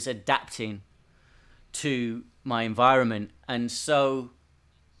 I was adapting to my environment, and so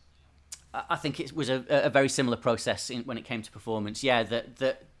I think it was a very similar process when it came to performance. Yeah,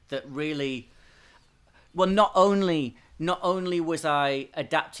 that really, well, not only was I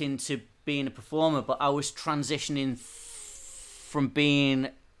adapting to being a performer, but I was transitioning from being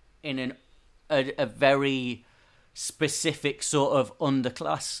in a very specific sort of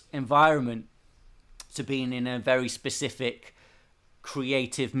underclass environment to being in a very specific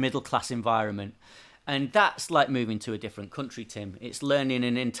creative middle class environment. And that's like moving to a different country, Tim. It's learning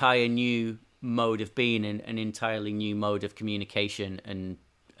an entire new mode of being and an entirely new mode of communication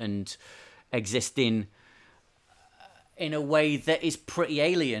and existing in a way that is pretty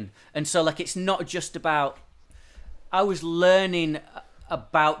alien. And so like it's not just about, I was learning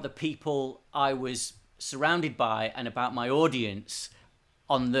about the people I was surrounded by and about my audience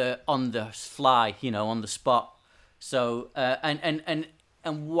on the fly, you know, on the spot. So and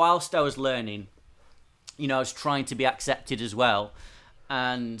whilst I was learning, you know, I was trying to be accepted as well,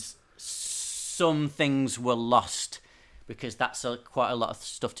 and some things were lost because that's quite a lot of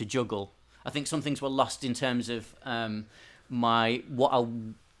stuff to juggle. I think some things were lost in terms of my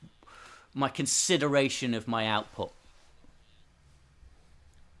consideration of my output.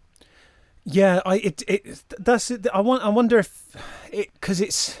 Yeah, I wonder if it, because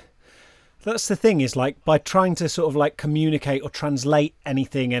it's, that's the thing, is like by trying to sort of like communicate or translate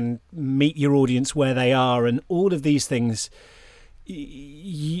anything and meet your audience where they are and all of these things,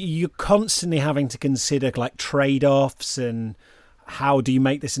 you're constantly having to consider like trade-offs and how do you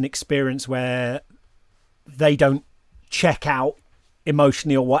make this an experience where they don't check out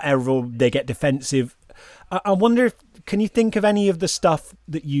emotionally or whatever, or they get defensive. I wonder if, can you think of any of the stuff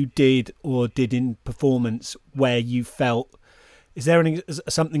that you did or did in performance where you felt, is there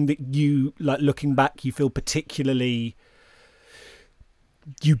something that you, like looking back, you feel particularly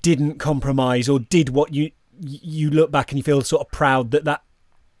you didn't compromise or did what you look back and you feel sort of proud that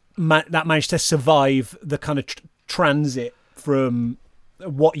managed to survive the kind of transit from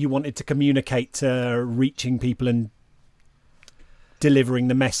what you wanted to communicate to reaching people and delivering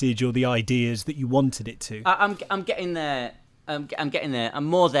the message or the ideas that you wanted it to? I'm getting there. I'm getting there. I'm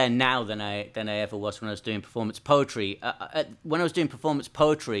more there now than I ever was when I was doing performance poetry. When I was doing performance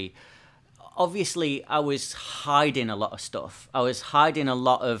poetry, obviously I was hiding a lot of stuff. I was hiding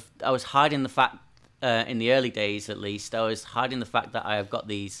the fact, in the early days at least, I was hiding the fact that I have got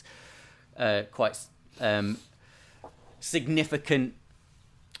these quite significant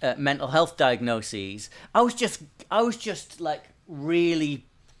mental health diagnoses. I was just like really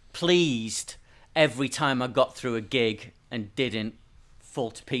pleased every time I got through a gig and didn't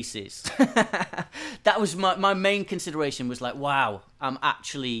fall to pieces. That was my main consideration, was like, wow, I'm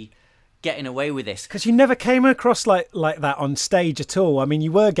actually getting away with this. Because you never came across like that on stage at all. I mean,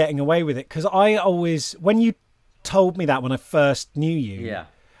 you were getting away with it, because I always, when you told me that when I first knew you, yeah,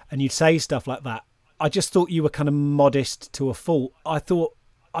 and you'd say stuff like that, I just thought you were kind of modest to a fault. I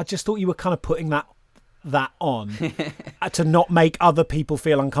just thought you were kind of putting that on to not make other people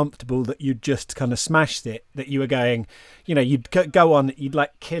feel uncomfortable, that you'd just kind of smashed it, that you were going, you know, you'd go on, you'd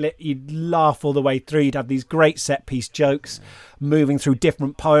like kill it, you'd laugh all the way through, you'd have these great set piece jokes moving through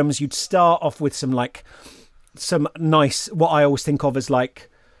different poems. You'd start off with some nice, what I always think of as like,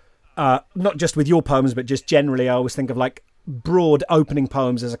 not just with your poems, but just generally, I always think of like broad opening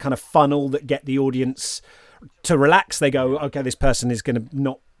poems as a kind of funnel that get the audience to relax. They go, okay, this person is going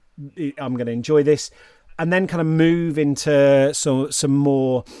to I'm going to enjoy this, and then kind of move into some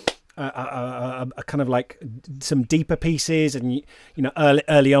more kind of like some deeper pieces. And you know,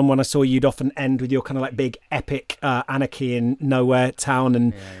 early on when I saw you'd often end with your kind of like big epic Anarchy in Nowhere Town,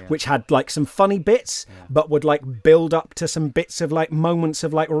 and which had like some funny bits, but would like build up to some bits of like moments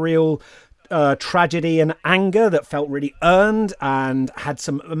of like real tragedy and anger that felt really earned, and had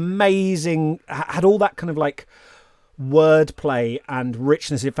some amazing, had all that kind of like wordplay and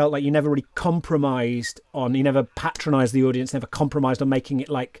richness. It felt like you never really compromised on, you never patronized the audience, never compromised on making it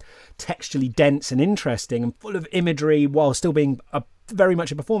like textually dense and interesting and full of imagery while still being very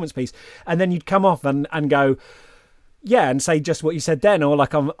much a performance piece. And then you'd come off and go, yeah, and say just what you said then, or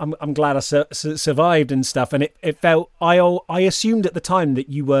like I'm glad I survived and stuff. And it felt, I assumed at the time that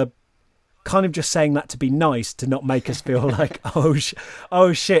you were kind of just saying that to be nice, to not make us feel like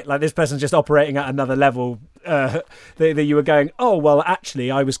oh shit, like this person's just operating at another level, that you were going, oh well, actually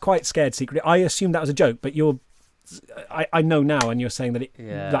I was quite scared secretly. I assumed that was a joke, but I know now, and you're saying that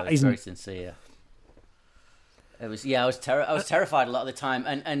that isn't very sincere. It was, I was terrified a lot of the time,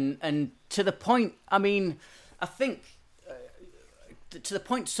 and to the point, I mean, I think to the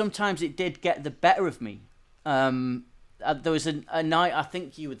point sometimes it did get the better of me. There was a night, I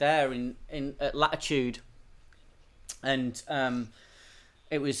think you were there at Latitude, and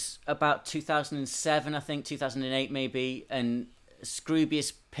it was about 2007, I think 2008 maybe, and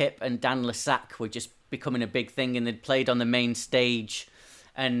Scroobius Pip and Dan Lassac were just becoming a big thing, and they'd played on the main stage,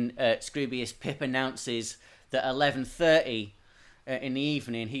 and Scroobius Pip announces that at 11:30 in the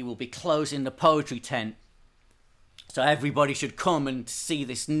evening he will be closing the poetry tent, So everybody should come and see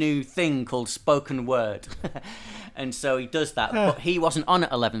this new thing called spoken word. And so he does that. But he wasn't on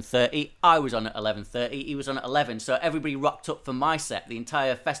at 11:30. I was on at 11:30. He was on at 11. So everybody rocked up for my set. The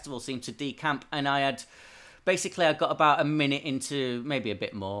entire festival seemed to decamp. And I got about a minute into, maybe a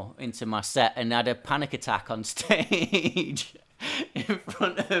bit more, into my set, and had a panic attack on stage in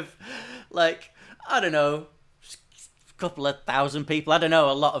front of, like, I don't know, a couple of thousand people. I don't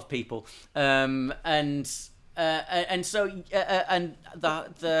know, a lot of people. And so Can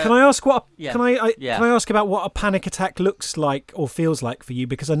I ask what? Yeah. Can I ask about what a panic attack looks like or feels like for you?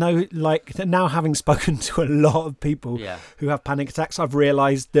 Because I know, like, now having spoken to a lot of people who have panic attacks, I've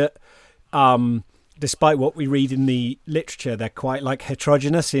realised that, despite what we read in the literature, they're quite like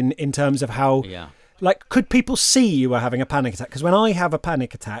heterogeneous in terms of how. Yeah. Like, could people see you are having a panic attack? Because when I have a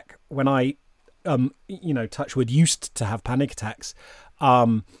panic attack, when I, touch wood, used to have panic attacks,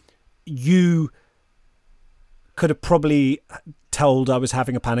 you could have probably told I was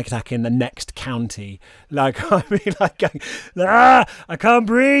having a panic attack in the next county. Like, I mean, like going, I can't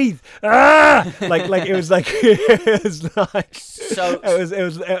breathe. Like it was like it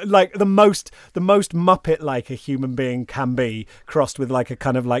was like the most Muppet like a human being can be, crossed with like a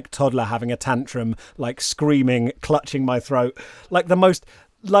kind of like toddler having a tantrum, like screaming, clutching my throat, like the most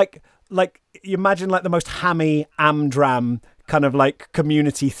like you imagine like the most hammy Amdram kind of like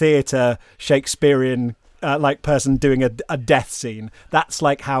community theatre Shakespearean like person doing a death scene. That's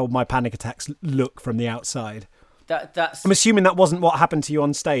like how my panic attacks look from the outside. That's. I'm assuming that wasn't what happened to you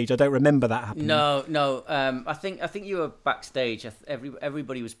on stage. I don't remember that happening. No. I think you were backstage.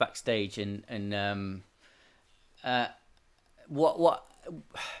 Everybody was backstage, and what.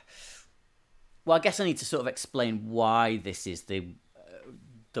 Well, I guess I need to sort of explain why this is the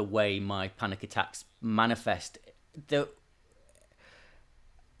way my panic attacks manifest.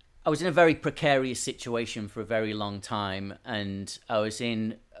 I was in a very precarious situation for a very long time, and I was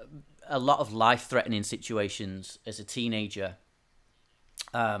in a lot of life-threatening situations as a teenager.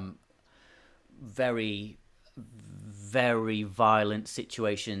 Very, very violent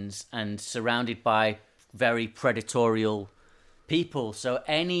situations, and surrounded by very predatorial people. So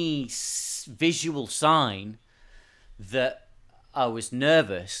any visual sign that I was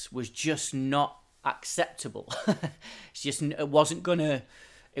nervous was just not acceptable.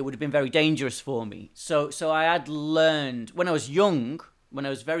 It would have been very dangerous for me. So I had learned when I was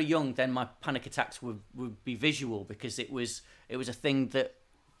very young, then my panic attacks would be visual, because it was a thing that,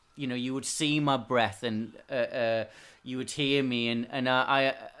 you would see my breath, and you would hear me, and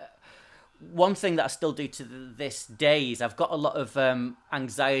I one thing that I still do to this day is I've got a lot of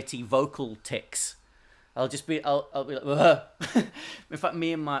anxiety vocal tics. I'll be like, ugh. In fact,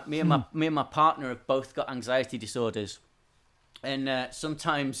 me and my partner have both got anxiety disorders. And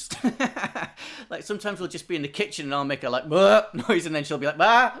sometimes we'll just be in the kitchen and I'll make a like noise, and then she'll be like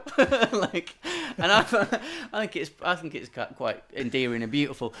like, and I think it's quite endearing and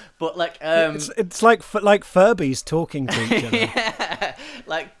beautiful. But like it's like Furbies talking to each other. Yeah,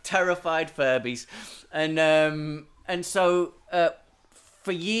 like terrified Furbies, and so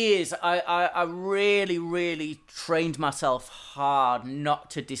for years I really, really trained myself hard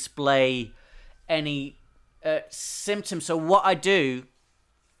not to display any symptoms. So what I do,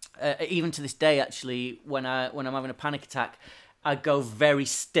 even to this day, actually, when I'm having a panic attack, I go very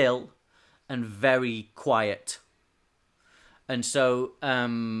still and very quiet. And so,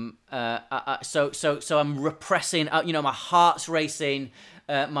 so I'm repressing. My heart's racing.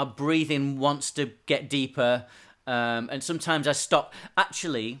 My breathing wants to get deeper, and sometimes I stop.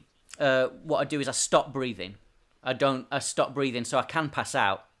 Actually, what I do is I stop breathing. I stop breathing so I can pass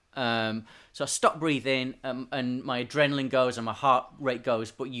out. So I stop breathing, and my adrenaline goes and my heart rate goes,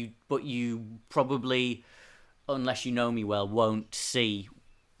 but you probably, unless you know me well, won't see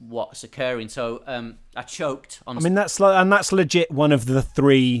what's occurring. So I choked on. I mean, that's legit one of the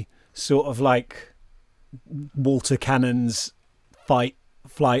three sort of like Walter Cannon's fight,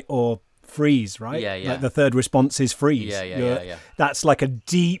 flight, or freeze, right? Yeah. Like the third response is freeze. Yeah. That's like a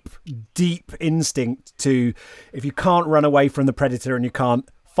deep, deep instinct to, if you can't run away from the predator and you can't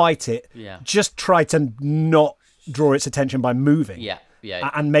fight it, just try to not draw its attention by moving. Yeah.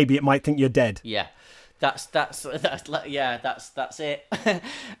 And maybe it might think you're dead. Yeah. That's it.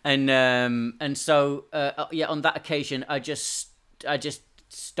 And so on that occasion I just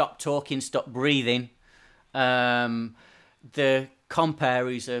stopped talking, stopped breathing. The compere,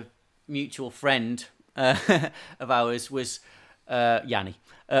 who's a mutual friend of ours, was Yanni,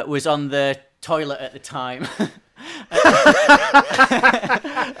 was on the toilet at the time.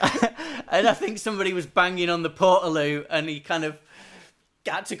 And I think somebody was banging on the portaloo, and he kind of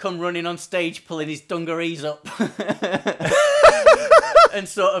had to come running on stage, pulling his dungarees up, and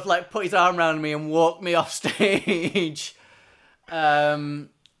sort of like put his arm around me and walk me off stage. And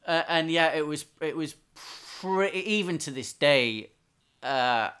yeah, it was pretty. Even to this day,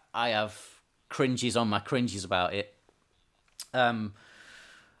 I have cringes on my cringes about it. I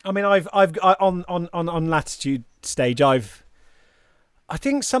mean, I've on Latitude stage, I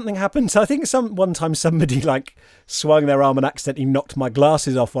think something happened. I think one time somebody like swung their arm and accidentally knocked my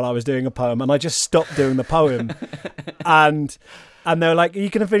glasses off while I was doing a poem, and I just stopped doing the poem, and they were like, "Are you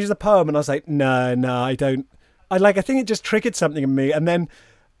going to finish the poem?" And I was like, "No, I don't." I think it just triggered something in me, and then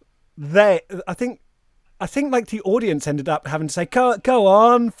I think like the audience ended up having to say, "Go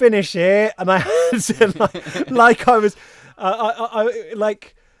on, finish it," and I had to like I was, I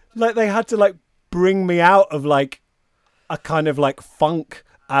like they had to like bring me out of like a kind of like funk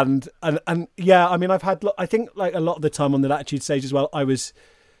and yeah, I mean, I think like a lot of the time on the Latitude stage as well, I was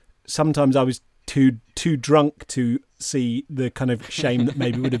too drunk to see the kind of shame that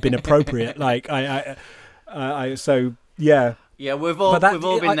maybe would have been appropriate. Like so yeah. Yeah, we've all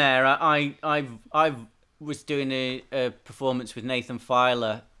been there. I was doing a performance with Nathan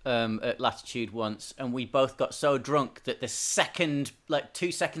Filer at Latitude once, and we both got so drunk that the 2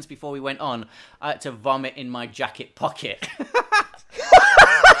 seconds before we went on, I had to vomit in my jacket pocket.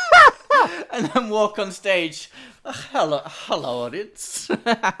 And then walk on stage. Hello, audience.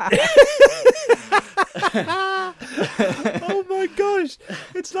 Oh my gosh,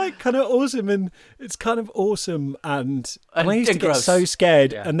 it's like kind of awesome, and it's kind of awesome, and I used to get so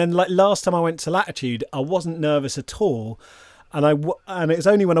scared. Yeah. And then like last time I went to Latitude, I wasn't nervous at all. And it was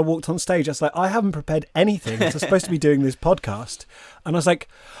only when I walked on stage, I was like, I haven't prepared anything. I'm supposed to be doing this podcast, and I was like,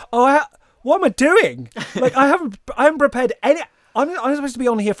 what am I doing? Like I haven't prepared any. I'm supposed to be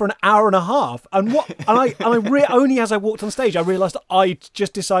on here for an hour and a half, and only as I walked on stage, I realised I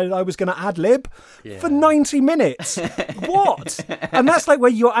just decided I was going to ad lib for 90 minutes. What? And that's like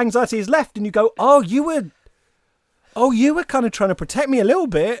where your anxiety is left, and you go, you were kind of trying to protect me a little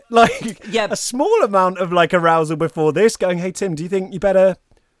bit, like a small amount of like arousal before this. Going, hey Tim, do you think you better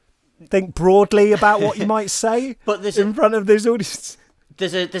think broadly about what you might say, but in front of this audience?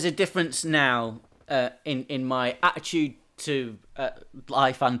 There's a difference now in my attitude to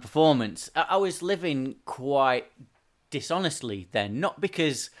life and performance. I was living quite dishonestly then, not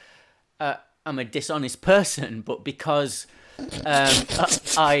because I'm a dishonest person, but because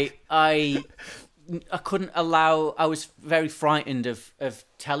I couldn't allow. I was very frightened of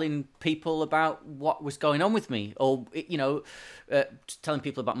telling people about what was going on with me, or telling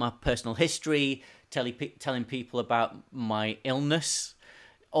people about my personal history, telling people about my illness.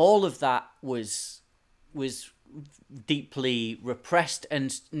 All of that was deeply repressed,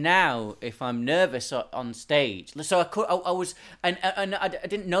 and now if I'm nervous on stage, so I was, and I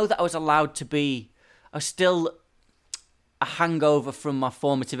didn't know that I was allowed to be. I was still. A hangover from my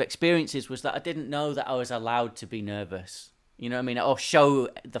formative experiences was that I didn't know that I was allowed to be nervous. You know what I mean? Or show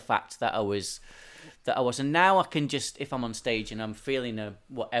the fact that I was. And now I can just, if I'm on stage and I'm feeling a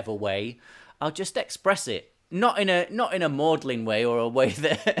whatever way, I'll just express it. Not in a maudlin way or a way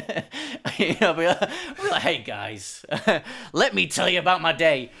that I'll be like, hey guys, let me tell you about my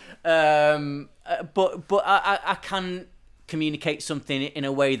day. But I can communicate something in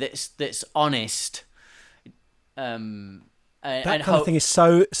a way that's honest. That kind of thing is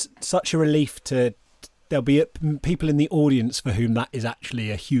such a relief to. There'll be people in the audience for whom that is actually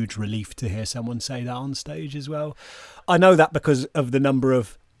a huge relief to hear someone say that on stage as well. I know that because of the number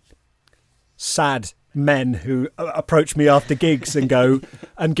of sad men who approach me after gigs and go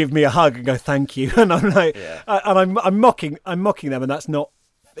and give me a hug and go thank you, and I'm like, and I'm mocking them, and that's not.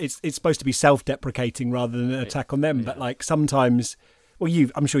 It's supposed to be self-deprecating rather than an attack on them, but like sometimes. Well,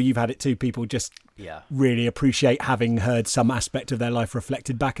 I'm sure you've had it too. People just really appreciate having heard some aspect of their life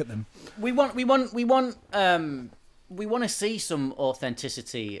reflected back at them. We want to see some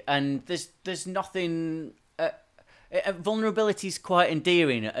authenticity, and there's nothing. Vulnerability is quite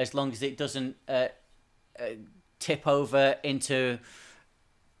endearing as long as it doesn't tip over into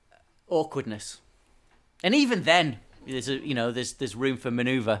awkwardness, and even then, there's room for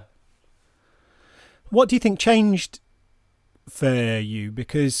manoeuvre. What do you think changed for you?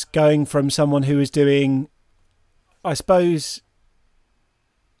 Because going from someone who was doing, I suppose,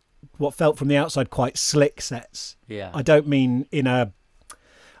 what felt from the outside quite slick sets. Yeah. I don't mean in a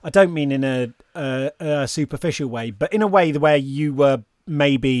superficial way, but in a way where you were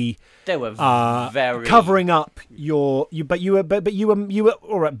maybe they were very covering up but you were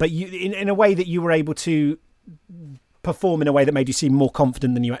all right, but you in a way that you were able to perform in a way that made you seem more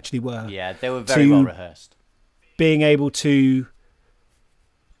confident than you actually were. Yeah, they were very well rehearsed. Being able to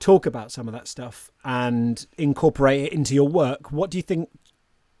talk about some of that stuff and incorporate it into your work. What do you think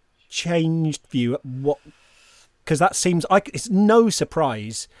changed for you? Because that seems like it's no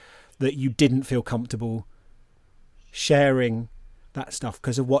surprise that you didn't feel comfortable sharing that stuff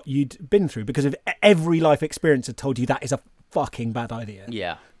because of what you'd been through, because of every life experience had told you that is a fucking bad idea.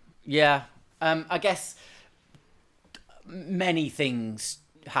 Yeah. I guess many things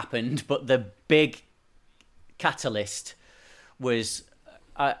happened, but the big catalyst was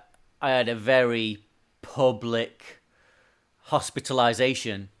I had a very public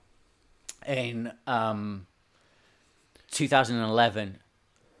hospitalization in 2011,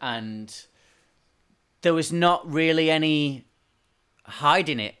 and there was not really any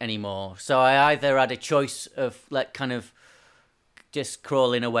hiding it anymore. So I either had a choice of like kind of just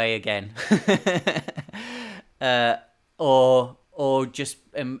crawling away again, or just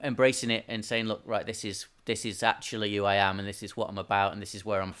embracing it and saying, look, right, this is actually who I am, and this is what I'm about, and this is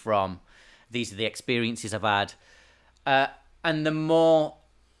where I'm from. These are the experiences I've had. And the more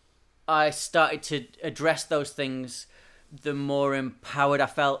I started to address those things, the more empowered I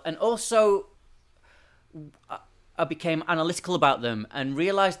felt. And also, I became analytical about them and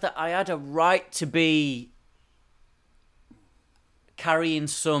realized that I had a right to be carrying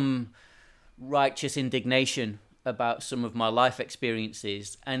some righteous indignation about some of my life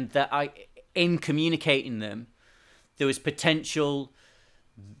experiences, and that in communicating them, there was potential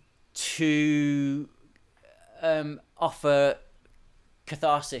to offer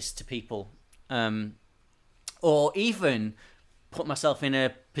catharsis to people, or even put myself in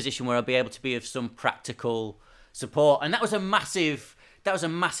a position where I'll be able to be of some practical support. And that was a massive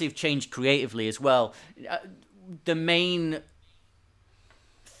change creatively as well. The main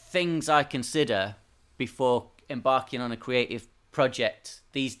things I consider before embarking on a creative project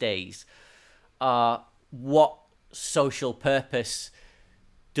these days are: what social purpose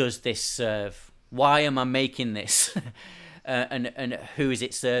does this serve? Why am I making this? And who is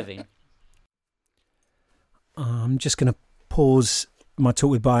it serving? I'm just going to pause my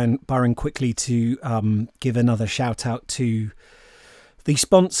talk with Byron quickly to give another shout out to the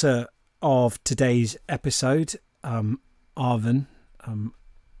sponsor of today's episode, Arvin.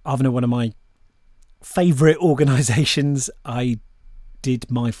 Arvin are one of my favourite organisations. I did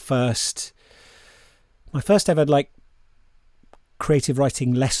my first ever creative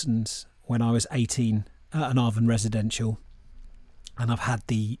writing lessons when I was 18 at an Arvin residential, and I've had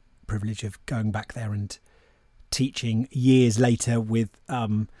the privilege of going back there and teaching years later with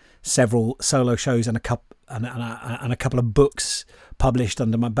several solo shows and a couple of books published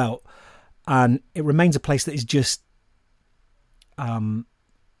under my belt, and it remains a place that is just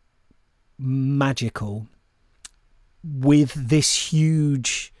magical, with this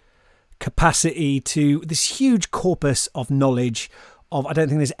huge capacity to this huge corpus of knowledge of, I don't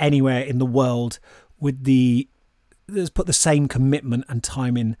think there's anywhere in the world that's put the same commitment and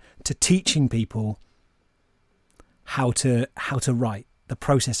time in to teaching people how to write, the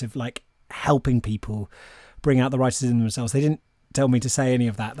process of helping people bring out the writers in themselves. They didn't tell me to say any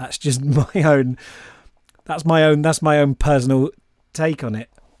of that. That's just that's my own personal take on it.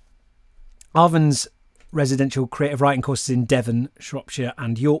 Arvin's residential creative writing courses in Devon, Shropshire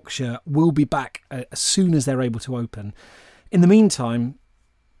and Yorkshire will be back as soon as they're able to open. In the meantime,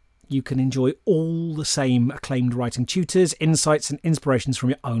 you can enjoy all the same acclaimed writing tutors, insights and inspirations from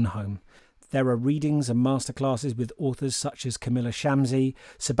your own home. There are readings and masterclasses with authors such as Camilla Shamsi,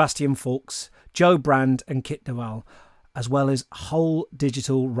 Sebastian Faulks, Joe Brand and Kit Dewell, as well as whole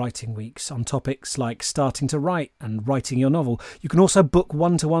digital writing weeks on topics like starting to write and writing your novel. You can also book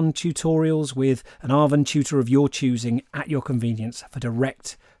one-to-one tutorials with an Arvin tutor of your choosing at your convenience for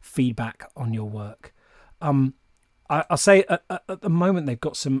direct feedback on your work. I'll say at the moment they've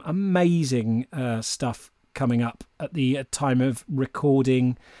got some amazing stuff coming up at the time of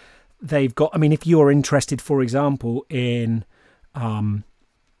recording. They've got, if you're interested, for example, in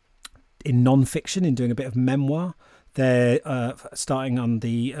non-fiction, in doing a bit of memoir, they're starting on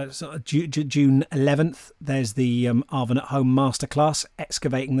the June 11th. There's the Arvin at Home Masterclass,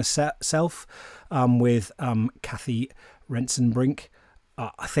 Excavating the Self, with Kathy Renson-Brink.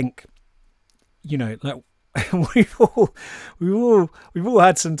 I think, we've all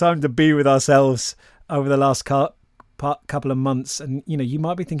had some time to be with ourselves over the last couple of months, and you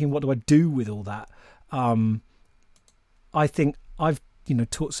might be thinking, what do I do with all that? I think I've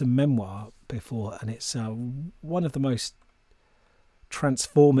taught some memoir before, and it's one of the most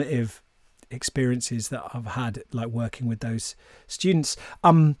transformative experiences that I've had, working with those students.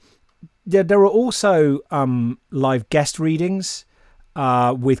 There are also live guest readings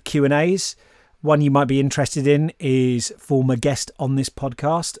with Q&As One you might be interested in is former guest on this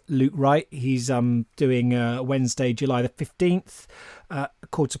podcast, Luke Wright. He's doing Wednesday, July the 15th,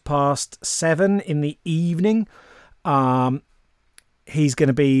 7:15 in the evening. He's going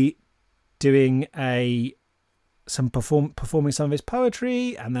to be doing performing some of his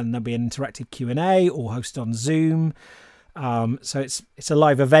poetry, and then there'll be an interactive Q&A, all hosted on Zoom. So it's a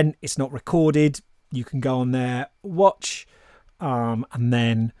live event. It's not recorded. You can go on there, watch, and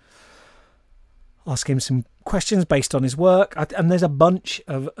then ask him some questions based on his work. And there's a bunch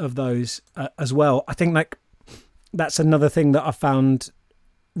of those as well. I think that's another thing that I found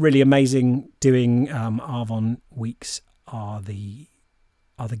really amazing doing Arvon weeks are the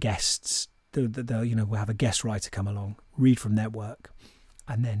guests. We'll have a guest writer come along, read from their work,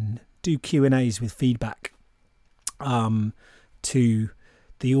 and then do Q&As with feedback to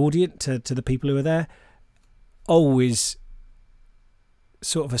the audience, to the people who are there. Always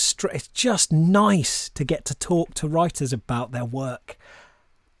sort of it's just nice to get to talk to writers about their work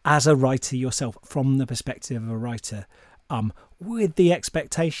as a writer yourself, from the perspective of a writer, with the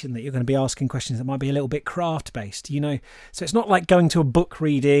expectation that you're going to be asking questions that might be a little bit craft based, so it's not like going to a book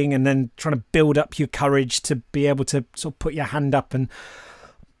reading and then trying to build up your courage to be able to sort of put your hand up and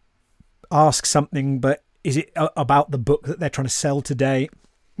ask something, but is it about the book that they're trying to sell today?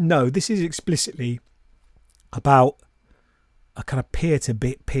 No, this is explicitly about a kind of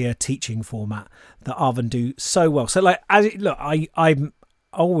peer-to-peer teaching format that Arvon do so well. So, I'm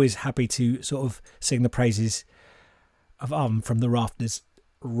always happy to sort of sing the praises of Arvon from the rafters,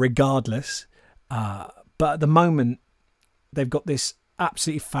 regardless. But at the moment, they've got this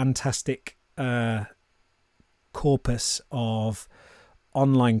absolutely fantastic corpus of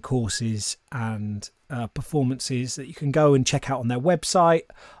online courses and performances that you can go and check out on their website,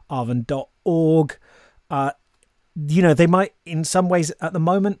 arvon.org. They might, in some ways at the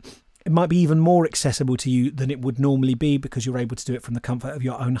moment, it might be even more accessible to you than it would normally be, because you're able to do it from the comfort of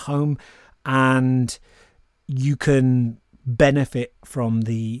your own home, and you can benefit from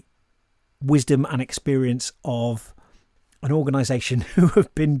the wisdom and experience of an organisation who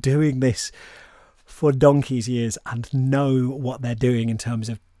have been doing this for donkey's years and know what they're doing in terms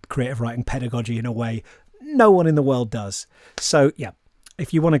of creative writing pedagogy in a way no one in the world does. So, yeah.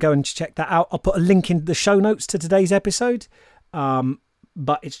 If you want to go and check that out, I'll put a link in the show notes to today's episode.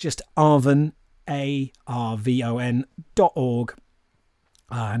 But it's just Arvon, ARVON.org.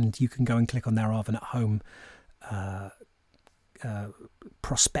 And you can go and click on their Arvon at Home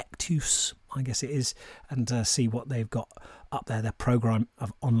prospectus, I guess it is, and see what they've got up there, their programme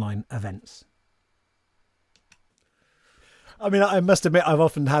of online events. I mean, I must admit, I've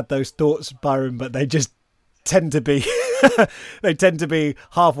often had those thoughts, Byron, but they just tend to be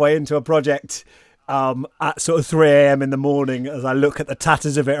halfway into a project at sort of 3 a.m. in the morning as I look at the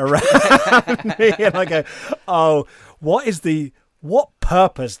tatters of it around me, and I go, oh, what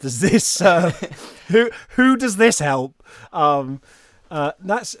purpose does this serve? Who does this help? Because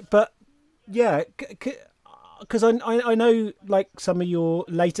I know like some of your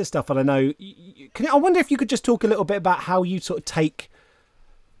later stuff, and I know I wonder if you could just talk a little bit about how you sort of take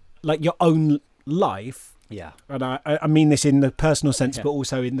like your own life. Yeah, and I mean this in the personal sense, but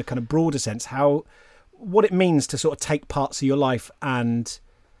also in the kind of broader sense, what it means to sort of take parts of your life and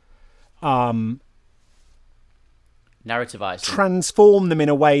narrativize, transform them in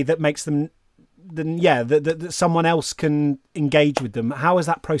a way that makes them, that someone else can engage with them. How has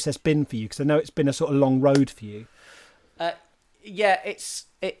that process been for you? Because I know it's been a sort of long road for you. It's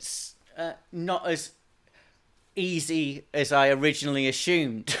not as easy as I originally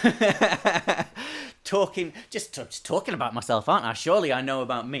assumed. Talking about myself, aren't I? Surely I know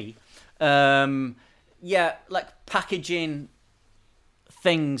about me. Like packaging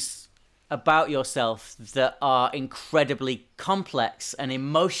things about yourself that are incredibly complex and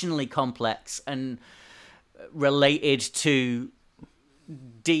emotionally complex and related to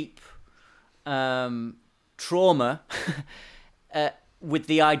deep trauma with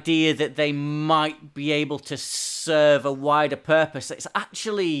the idea that they might be able to serve a wider purpose. It's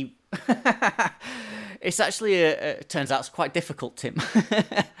actually it turns out it's quite difficult, Tim.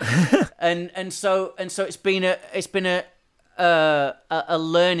 and so it's been a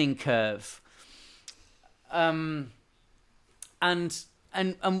learning curve, and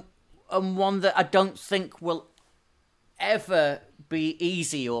one that I don't think will ever be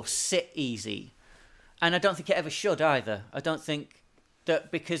easy or sit easy, and I don't think it ever should either. I don't think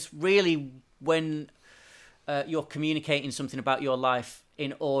that, because really when you're communicating something about your life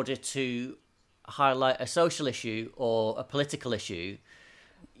in order to highlight a social issue or a political issue,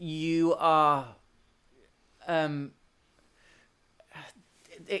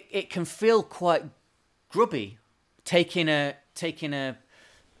 it can feel quite grubby, taking a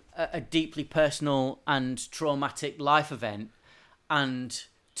deeply personal and traumatic life event and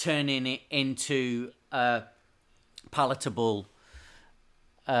turning it into a palatable,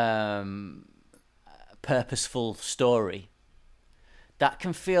 purposeful story. That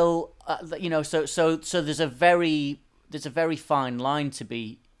can feel, so there's a very fine line to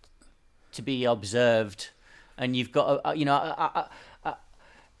be observed, and you've got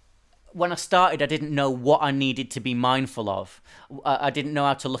when I started, I didn't know what I needed to be mindful of. I didn't know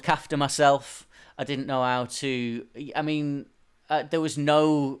how to look after myself. I didn't know how to. There was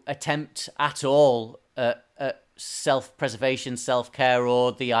no attempt at all at self-preservation, self-care,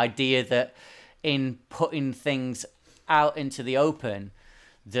 or the idea that in putting things out into the open,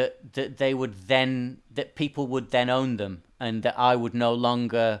 that people would then own them, and that I would no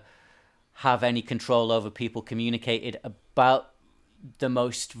longer have any control over people communicated about the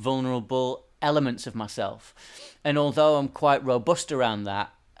most vulnerable elements of myself. And although I'm quite robust around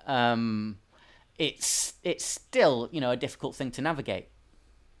that, it's still, a difficult thing to navigate.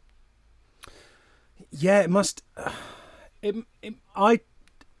 Yeah, it must.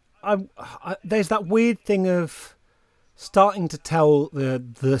 There's that weird thing of starting to tell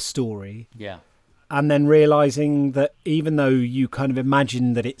the story, yeah, and then realizing that even though you kind of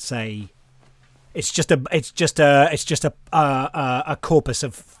imagine that it's just a corpus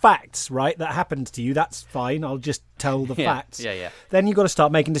of facts, right? That happened to you. That's fine. I'll just tell the facts. Yeah. Then you've got to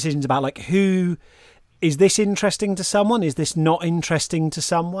start making decisions about, like, who is this interesting to someone? Is this not interesting to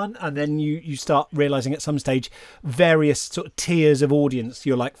someone? And then you start realizing at some stage various sort of tiers of audience.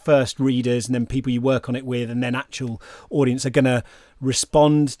 You're like first readers, and then people you work on it with, and then actual audience are going to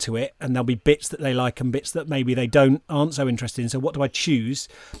respond to it, and there'll be bits that they like and bits that maybe they aren't so interested in. So what do I choose?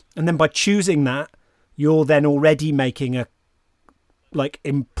 And then by choosing that, you're then already making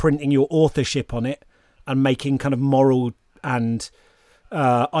imprinting your authorship on it and making kind of moral and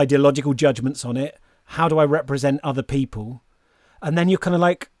ideological judgments on it. How do I represent other people? And then you're kind of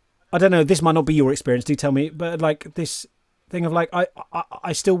like, I don't know, this might not be your experience, do tell me, but like this thing of like, I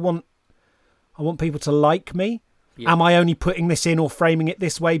want people to like me. Yeah. Am I only putting this in or framing it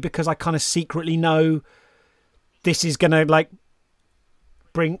this way because I kind of secretly know this is going to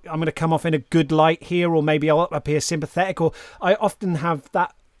I'm going to come off in a good light here, or maybe I'll appear sympathetic, or I often have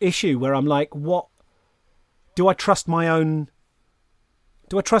that issue where I'm like, what do I trust my own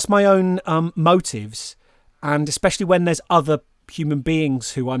motives? And especially when there's other human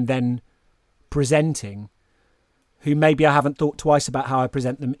beings who I'm then presenting, who maybe I haven't thought twice about how I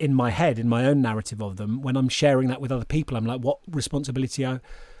present them in my head, in my own narrative of them. When I'm sharing that with other people, I'm like, what responsibility have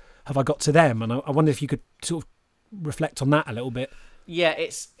I got to them? And I wonder if you could sort of reflect on that a little bit. Yeah,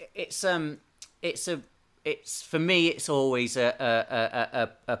 it's for me, it's always a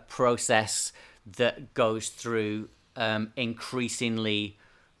process that goes through increasingly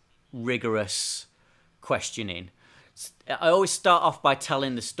rigorous questioning. I always start off by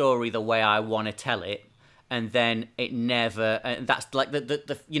telling the story the way I want to tell it, and then it never. And that's like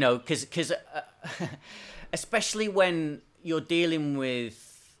the because especially when you're dealing with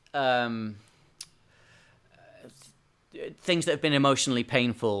things that have been emotionally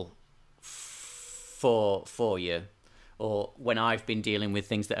painful for you, or when I've been dealing with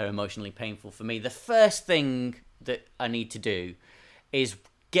things that are emotionally painful for me, the first thing that I need to do is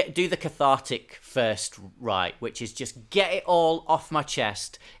do the cathartic first right, which is just get it all off my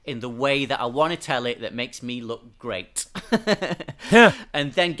chest in the way that I want to tell it, that makes me look great. Yeah.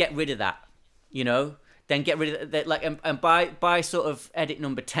 And then get rid of that, then get rid of that. Like, and by sort of edit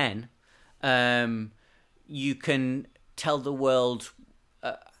number 10, you can tell the world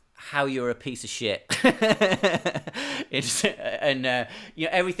how you're a piece of shit.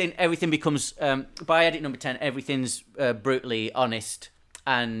 Everything becomes by edit number 10, everything's brutally honest,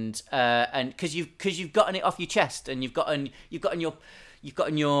 and because you've gotten it off your chest, and you've gotten your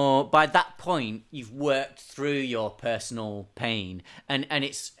by that point you've worked through your personal pain, and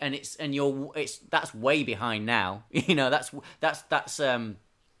that's way behind now.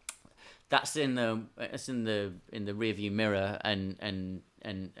 That's in the rearview mirror, and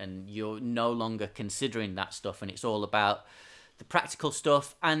you're no longer considering that stuff, and it's all about the practical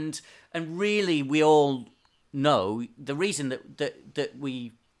stuff. And really, we all know the reason that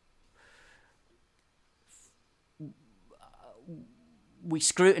we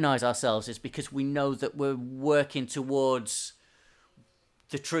scrutinize ourselves is because we know that we're working towards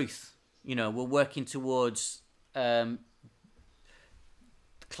the truth. We're working towards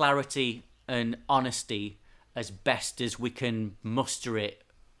clarity and honesty as best as we can muster it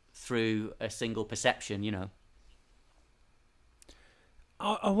through a single perception.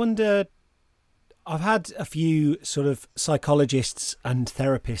 I wonder. I've had a few sort of psychologists and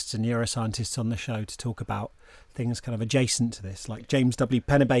therapists and neuroscientists on the show to talk about things kind of adjacent to this, like James W.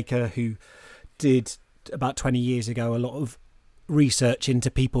 Pennebaker, who did about 20 years ago a lot of research into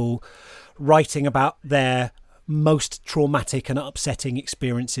people writing about their most traumatic and upsetting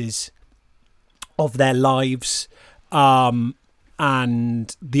experiences of their lives, and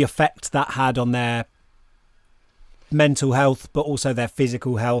the effect that had on their mental health, but also their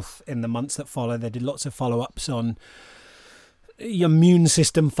physical health in the months that follow. They did lots of follow-ups on your immune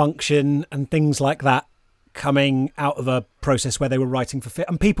system function and things like that coming out of a process where they were writing for fit.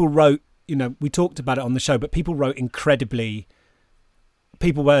 And people wrote, we talked about it on the show, but people wrote incredibly.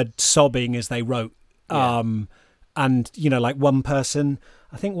 People were sobbing as they wrote. Yeah. And, like one person,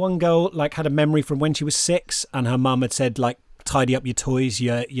 I think one girl like had a memory from when she was 6 and her mum had said like, tidy up your toys,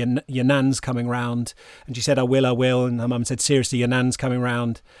 your nan's coming round. And she said, I will. And her mum said, seriously, your nan's coming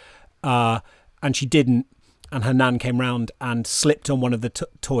round. And she didn't. And her nan came round and slipped on one of the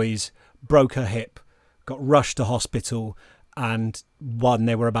toys, broke her hip, got rushed to hospital. And when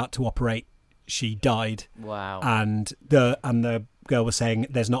they were about to operate, she died. Wow. And the girl was saying,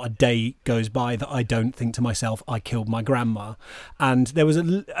 there's not a day goes by that I don't think to myself, I killed my grandma. And there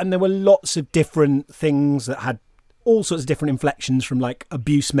were lots of different things that had all sorts of different inflections, from like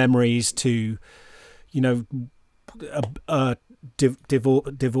abuse memories to,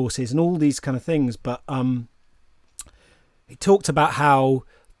 divorces and all these kind of things. But he talked about how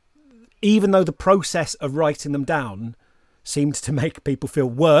even though the process of writing them down seemed to make people feel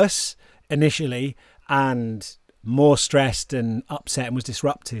worse initially and more stressed and upset and was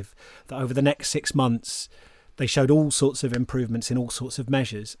disruptive, that over the next 6 months they showed all sorts of improvements in all sorts of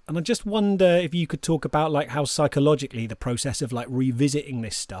measures. And I just wonder if you could talk about like how psychologically the process of like revisiting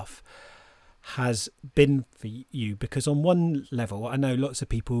this stuff has been for you. Because on one level, I know lots of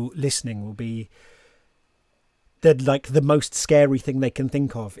people listening will be, that like the most scary thing they can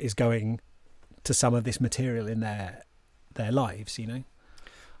think of is going to some of this material in their lives,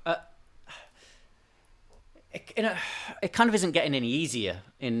 It kind of isn't getting any easier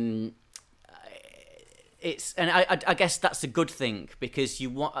and I guess that's a good thing, because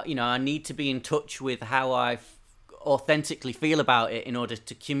I need to be in touch with how I authentically feel about it in order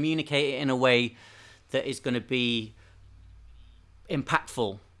to communicate it in a way that is going to be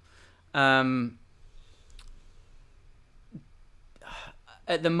impactful. At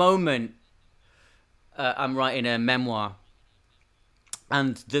the moment, I'm writing a memoir,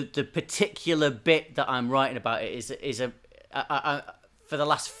 and the particular bit that I'm writing about it is for the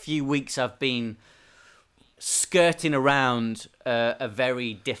last few weeks I've been skirting around a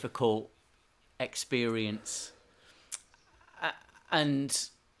very difficult experience, and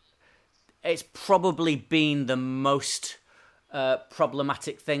it's probably been the most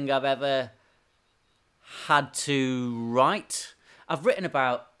problematic thing I've ever had to write. I've written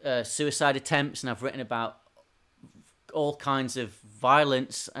about suicide attempts, and I've written about all kinds of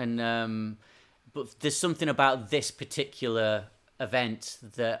violence, and but there's something about this particular event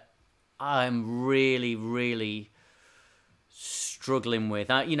that I'm really, really struggling with.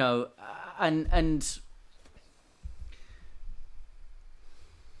 And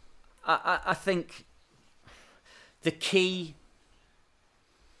I think the key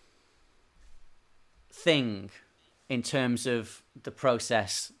thing in terms of the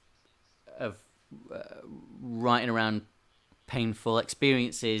process of writing around painful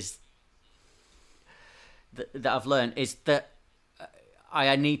experiences that I've learned is that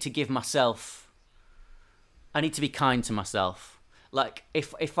I need to be kind to myself. Like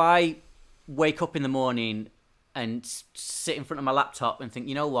if I wake up in the morning and sit in front of my laptop and think,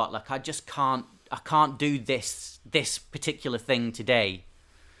 you know what, like I can't do this particular thing today,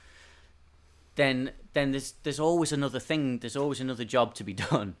 then there's always another thing, there's always another job to be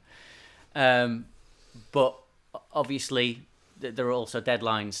done. But obviously there are also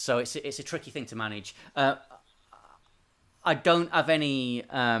deadlines, so it's a tricky thing to manage. I don't have any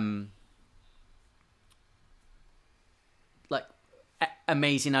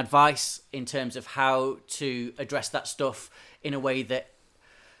amazing advice in terms of how to address that stuff in a way that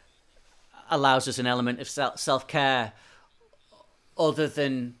allows us an element of self-care, other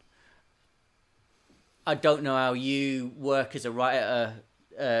than I don't know how you work as a writer,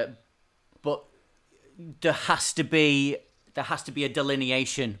 but there has to be a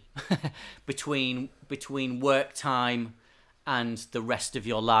delineation between work time and the rest of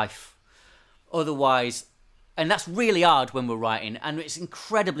your life. Otherwise, and that's really hard when we're writing, and it's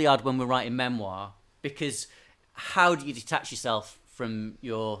incredibly hard when we're writing memoir, because how do you detach yourself from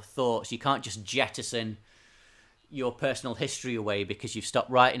your thoughts? You can't just jettison your personal history away because you've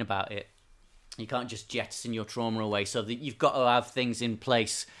stopped writing about it. You can't just jettison your trauma away. So that you've got to have things in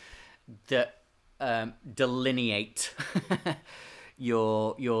place that delineate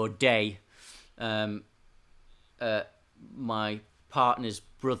your day. My partner's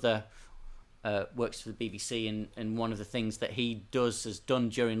brother works for the BBC, and one of the things that he has done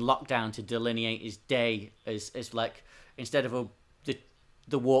during lockdown to delineate his day is like, instead of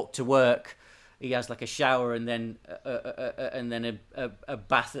the walk to work, he has like a shower and then a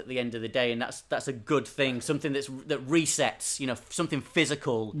bath at the end of the day, and that's a good thing. Something that resets, something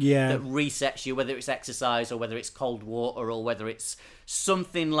physical that resets you, whether it's exercise or whether it's cold water or whether it's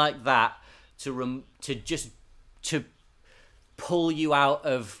something like that to pull you out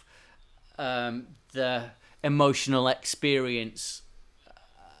of the emotional experience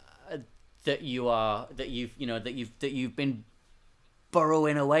that you've been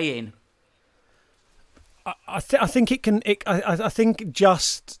burrowing away in. I think it can. I think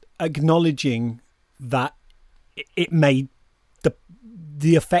just acknowledging that it may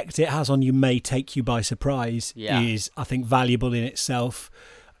the effect it has on you may take you by surprise is, I think, valuable in itself.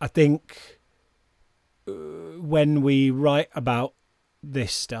 I think when we write about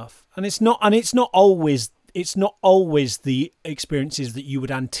this stuff, and it's not always the experiences that you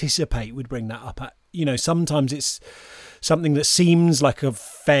would anticipate would bring that up. Sometimes it's something that seems like a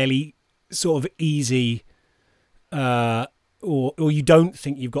fairly sort of easy, or you don't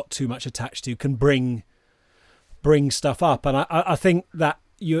think you've got too much attached to, can bring stuff up. And I think that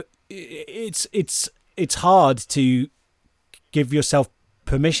it's hard to give yourself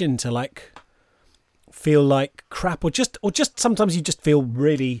permission to like feel like crap, or just sometimes you just feel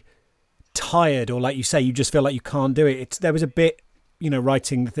really tired, or like you say, you just feel like you can't do it. There was a bit,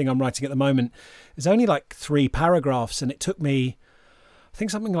 writing the thing I'm writing at the moment, it's only like 3 paragraphs, and it took me, I think,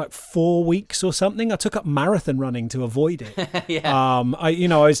 something like 4 weeks or something. I took up marathon running to avoid it.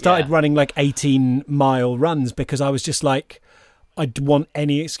 I started running like 18-mile runs because I was just like, I'd want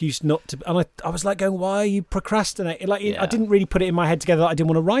any excuse not to. And I was like going, why are you procrastinating? I didn't really put it in my head together that I didn't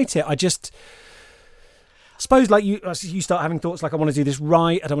want to write it. I suppose like you start having thoughts like, I want to do this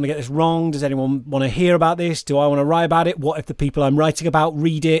right, I don't want to get this wrong, does anyone want to hear about this, do I want to write about it, what if the people I'm writing about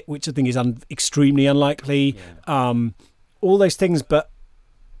read it, which I think is extremely unlikely, all those things.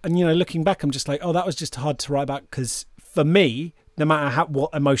 And looking back, I'm just like, that was just hard to write about, because for me, no matter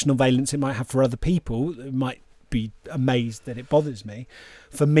what emotional valence it might have for other people, it might be amazed that it bothers me,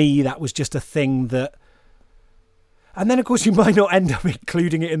 for me that was just a thing that. And then, of course, you might not end up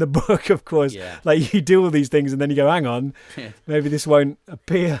including it in the book, of course. Yeah. Like, you do all these things and then you go, hang on, maybe this won't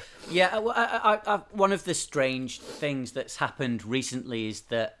appear. Yeah, I one of the strange things that's happened recently is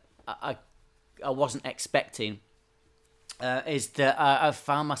that I wasn't expecting, is that I've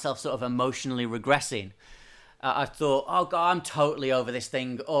found myself sort of emotionally regressing. I thought, oh God, I'm totally over this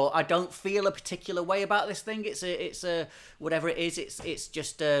thing, or I don't feel a particular way about this thing. It's a whatever it is. It's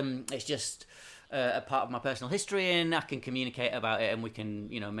just a part of my personal history, and I can communicate about it, and we can,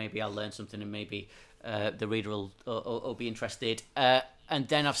 maybe I'll learn something, and maybe the reader will be interested. And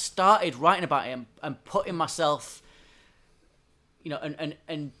then I've started writing about it and putting myself,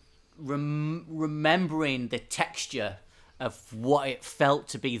 and remembering the texture of what it felt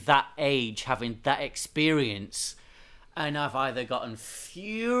to be that age, having that experience. And I've either gotten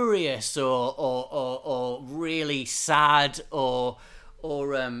furious or really sad or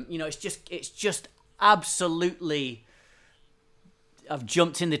it's just absolutely, I've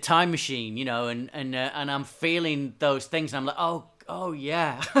jumped in the time machine, and I'm feeling those things, and I'm like, oh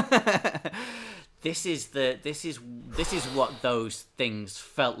yeah, this is what those things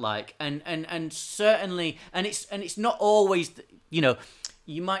felt like, and certainly, and it's not always,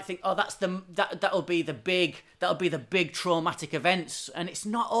 you might think, that'll be the big traumatic events, and it's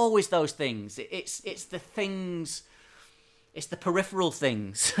not always those things. It's the things. It's the peripheral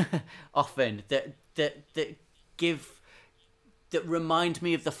things often that remind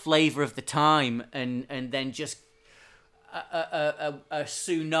me of the flavour of the time, and then just a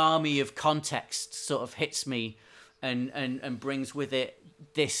tsunami of context sort of hits me and brings with it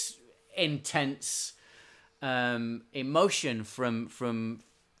this intense emotion from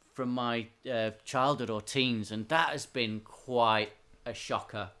my childhood or teens, and that has been quite a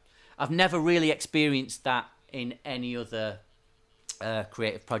shocker. I've never really experienced that in any other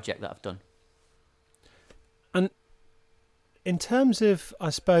creative project that I've done. And in terms of, I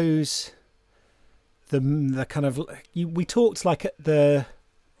suppose, the kind of, we talked like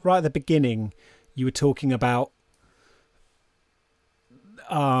right at the beginning, you were talking about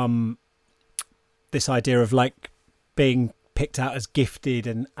this idea of like being picked out as gifted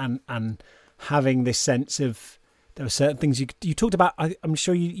and having this sense of there are certain things you talked about. I'm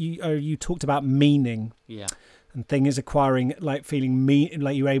sure you talked about meaning. Yeah. And thing is acquiring, like, feeling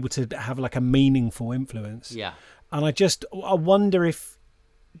like you're able to have like a meaningful influence. Yeah. And I wonder if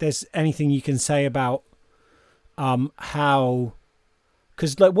there's anything you can say about how,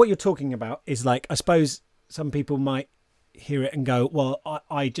 because like what you're talking about is like, I suppose some people might hear it and go, well,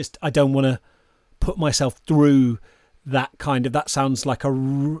 I don't want to put myself through that kind of, that sounds like a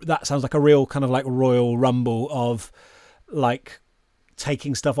real kind of like Royal Rumble of like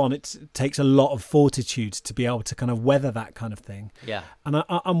taking stuff on. It takes a lot of fortitude to be able to kind of weather that kind of thing. Yeah. And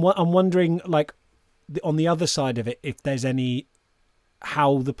I'm wondering, like, on the other side of it, if there's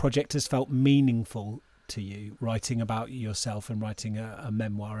how the project has felt meaningful to you, writing about yourself and writing a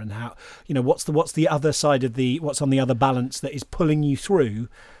memoir, and how, you know, what's the other side of what's on the other balance that is pulling you through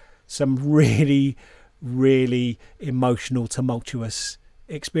some really, really emotional, tumultuous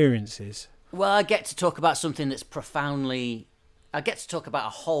experiences. Well, I get to talk about something that's profoundly... I get to talk about a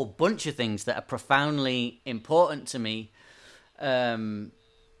whole bunch of things that are profoundly important to me. The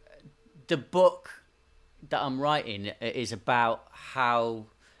book that I'm writing is about how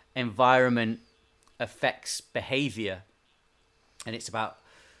environment affects behavior, and it's about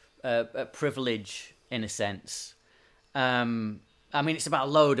privilege in a sense. I mean, it's about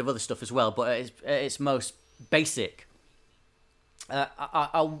a load of other stuff as well, but it's most basic.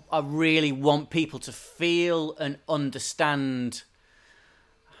 I really want people to feel and understand.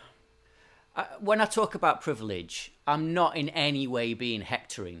 When I talk about privilege, I'm not in any way being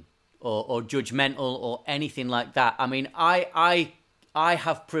hectoring or judgmental or anything like that. I mean, I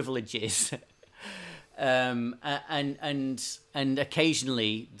have privileges, and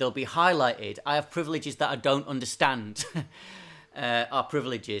occasionally they'll be highlighted. I have privileges that I don't understand. Are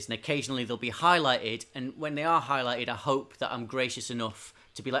privileges, and occasionally they'll be highlighted, and when they are highlighted, I hope that I'm gracious enough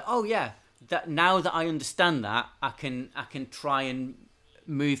to be like, oh yeah, that now that I understand that, I can try and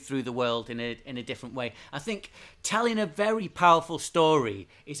move through the world in a different way. I think telling a very powerful story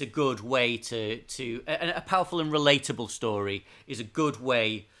is a good way to a powerful and relatable story is a good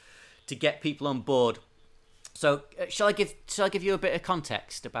way to get people on board. So shall I give you a bit of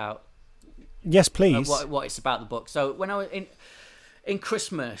context about? Yes, please. What it's about, the book. So when I was in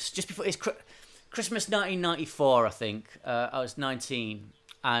Christmas, just before Christmas 1994, I think, I was 19,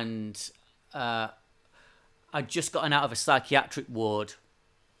 and I'd just gotten out of a psychiatric ward.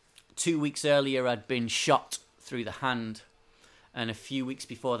 2 weeks earlier, I'd been shot through the hand, and a few weeks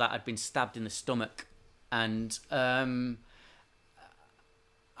before that, I'd been stabbed in the stomach. And I'd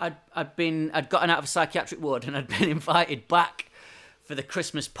gotten out of a psychiatric ward, and I'd been invited back for the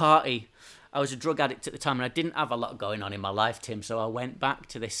Christmas party. I was a drug addict at the time, and I didn't have a lot going on in my life, Tim. So I went back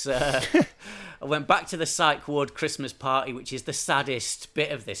to this. I went back to the psych ward Christmas party, which is the saddest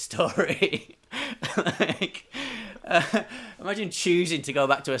bit of this story. Imagine choosing to go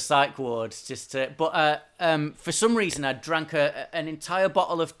back to a psych ward but for some reason I drank an entire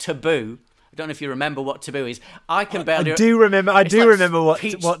bottle of Taboo. I don't know if you remember what Taboo is. I can barely. I do remember. I do remember what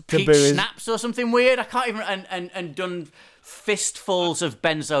Taboo is. Snaps or something weird. I can't even. And done fistfuls of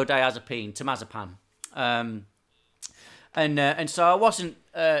benzodiazepine, temazepam, and so I wasn't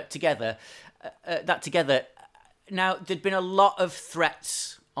together. Now there'd been a lot of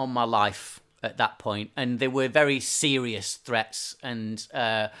threats on my life at that point, and they were very serious threats. And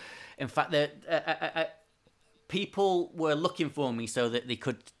in fact, people were looking for me so that they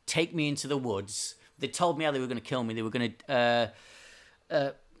could take me into the woods. They told me how they were going to kill me. They were going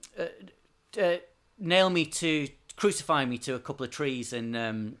to crucify me to a couple of trees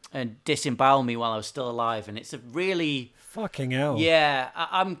and disembowel me while I was still alive. And it's a really fucking hell. Yeah,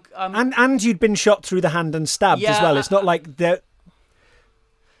 I'm and you'd been shot through the hand and stabbed as well. It's not like they're.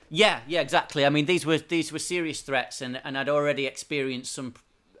 Yeah, exactly. I mean, these were serious threats, and I'd already experienced some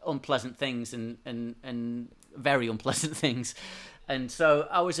unpleasant things and very unpleasant things, and so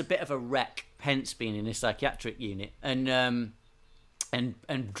I was a bit of a wreck. Hence, being in a psychiatric unit and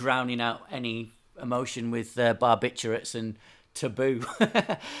drowning out any emotion with barbiturates and Taboo.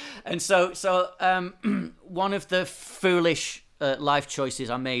 And so one of the foolish life choices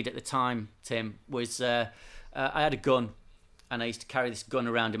I made at the time, Tim, was I had a gun. And I used to carry this gun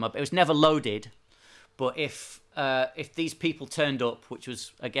around in my... It was never loaded, but if these people turned up, which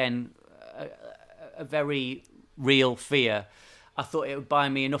was, again, a very real fear, I thought it would buy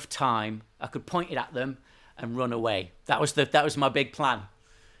me enough time. I could point it at them and run away. That was my big plan.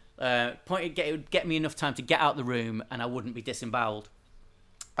 It would get me enough time to get out the room, and I wouldn't be disemboweled.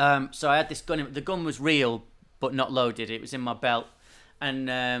 So I had this gun. The gun was real, but not loaded. It was in my belt, and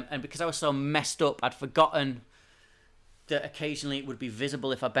because I was so messed up, I'd forgotten that occasionally it would be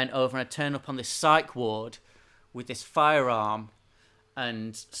visible if I bent over, and I'd turn up on this psych ward with this firearm,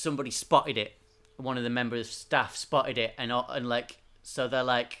 and somebody spotted it. One of the members of staff spotted it, and like, so they're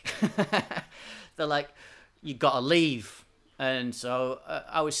like, you gotta leave. And so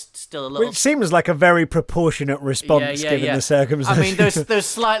I was still a little. Which seems like a very proportionate response given the circumstances. I mean, there's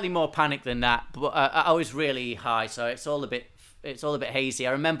slightly more panic than that, but I was really high, so it's all a bit hazy.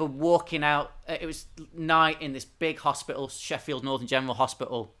 I remember walking out. It was night in this big hospital, Sheffield Northern General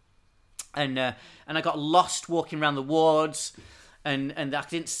Hospital, and I got lost walking around the wards, and I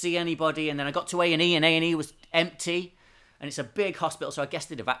didn't see anybody. And then I got to A&E, and A&E was empty, and it's a big hospital, so I guess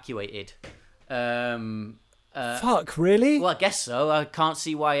they'd evacuated. Fuck, really? Well, I guess so. I can't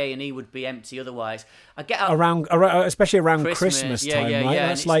see why A&E would be empty otherwise. I get out around especially around Christmas time, right?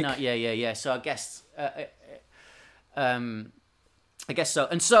 That's like So I guess, I guess so.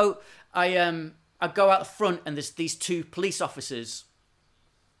 And so I go out the front, and there's these two police officers,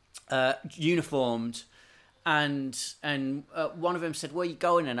 uniformed, and one of them said, "Where are you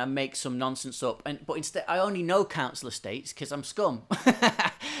going?" And I make some nonsense up, but instead I only know council estates because I'm scum.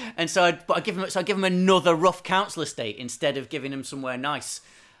 And so I give him another rough council estate instead of giving him somewhere nice.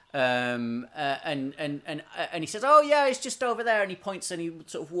 And he says, "Oh yeah, it's just over there." And he points, and he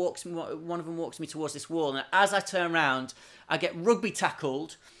sort of walks me. One of them walks me towards this wall, and as I turn around, I get rugby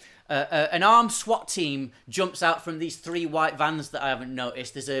tackled. An armed SWAT team jumps out from these 3 white vans that I haven't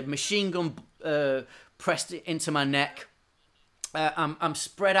noticed. There's a machine gun pressed into my neck. I'm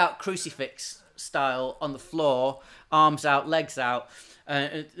spread out crucifix style on the floor, arms out, legs out.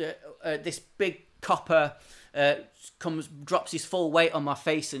 This big copper drops his full weight on my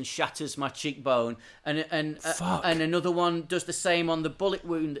face and shatters my cheekbone, and another one does the same on the bullet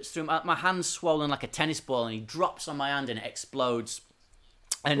wound that's through my hand's swollen like a tennis ball, and he drops on my hand and it explodes.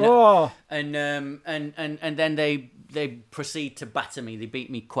 And then they proceed to batter me. They beat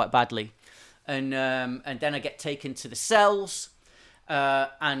me quite badly, and then I get taken to the cells,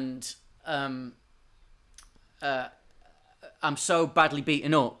 and I'm so badly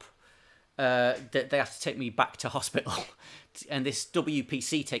beaten up that they have to take me back to hospital. And this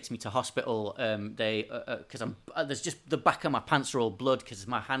WPC takes me to hospital. Because there's just the back of my pants are all blood because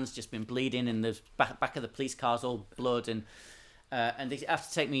my hand's just been bleeding, and the back of the police car's all blood, and they have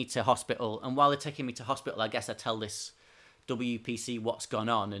to take me to hospital. And while they're taking me to hospital, I guess I tell this WPC what's gone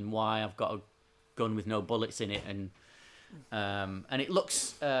on and why I've got a gun with no bullets in it, and it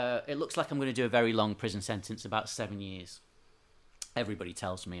looks like I'm going to do a very long prison sentence, about 7 years. Everybody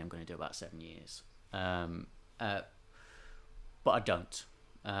tells me I'm going to do about 7 years, but I don't.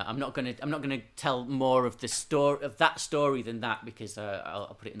 I'm not going to tell more of the story of that story than that, because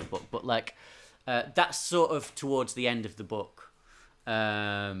I'll put it in the book. But like that's sort of towards the end of the book.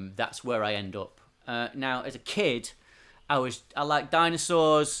 That's where I end up. Now, as a kid, I liked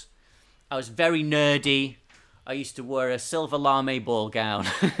dinosaurs. I was very nerdy. I used to wear a silver lame ball gown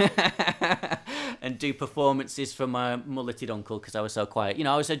and do performances for my mulleted uncle because I was so quiet. You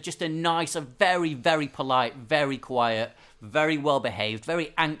know, I was just a nice, a very, very polite, very quiet, very well-behaved,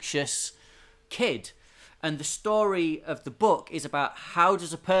 very anxious kid. And the story of the book is about how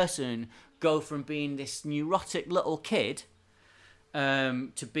does a person go from being this neurotic little kid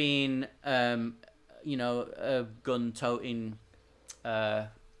to being, a gun-toting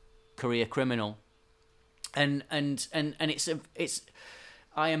career criminal. And it's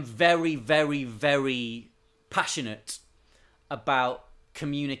I am very, very, very passionate about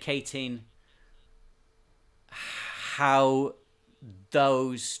communicating how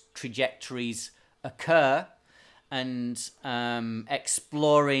those trajectories occur, and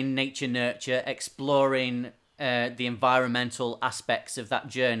exploring nature nurture, exploring the environmental aspects of that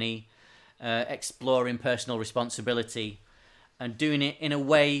journey, exploring personal responsibility, and doing it in a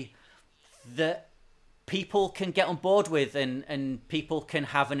way that people can get on board with, and people can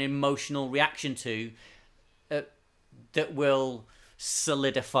have an emotional reaction to, that will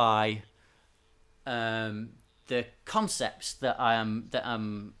solidify the concepts that I'm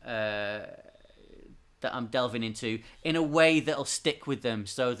delving into in a way that'll stick with them,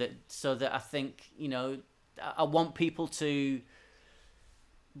 so that I think, I want people to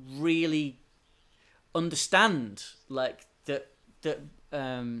really understand, like, that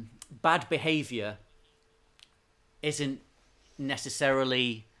bad behavior isn't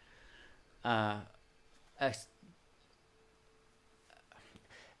necessarily bad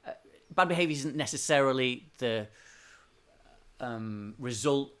behavior isn't necessarily the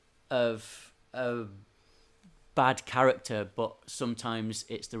result of bad character, but sometimes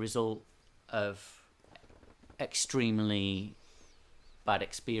it's the result of extremely bad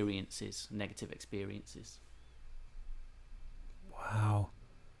experiences, negative experiences. Wow.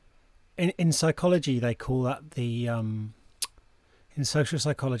 in psychology they call that the in social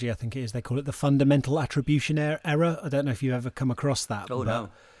psychology, I think it is, they call it the fundamental attribution error. I don't know if you've ever come across that. Oh, no.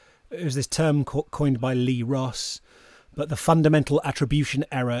 It was this term coined by Lee Ross. But the fundamental attribution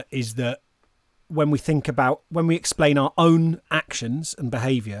error is that when we explain our own actions and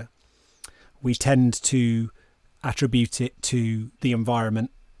behaviour, we tend to attribute it to the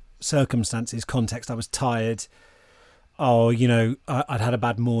environment, circumstances, context. I was tired. Oh, I'd had a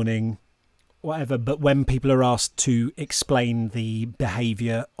bad morning. Whatever, but when people are asked to explain the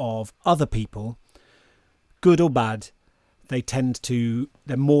behaviour of other people, good or bad, they're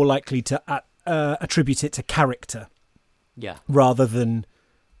more likely to attribute it to character, rather than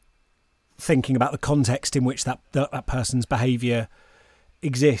thinking about the context in which that person's behaviour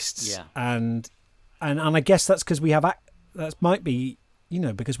exists. And I guess that's because because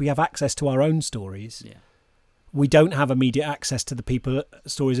we have access to our own stories. Yeah. We don't have immediate access to the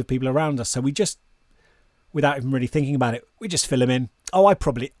stories of people around us. So we just, without even really thinking about it, we just fill them in. Oh, I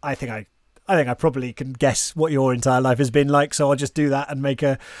think I probably can guess what your entire life has been like. So I'll just do that and make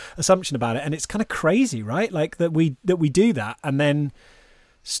a assumption about it. And it's kind of crazy, right? Like that we do that. And then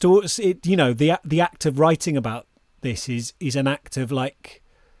the act of writing about this is an act of like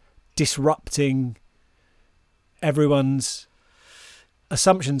disrupting everyone's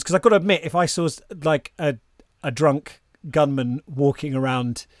assumptions. Because I've got to admit, if I saw like a drunk gunman walking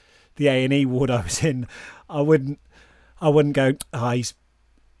around the A&E ward I was in, I wouldn't go, he's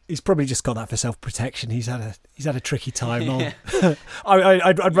probably just got that for self-protection. He's had a tricky time.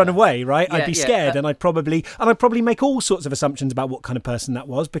 I'd run away, right? I'd be scared, and I'd probably make all sorts of assumptions about what kind of person that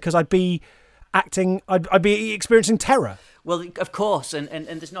was, because I'd be experiencing terror. Well, of course, and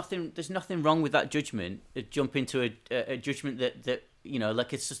there's nothing wrong with that judgment. Jump into a judgment that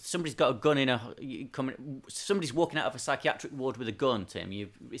like it's just, somebody's got a gun somebody's walking out of a psychiatric ward with a gun, Tim.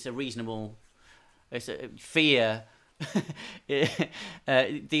 It's a fear.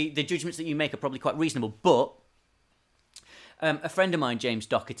 The judgments that you make are probably quite reasonable, but a friend of mine, James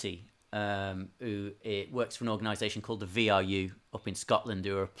Doherty, who works for an organisation called the VRU up in Scotland,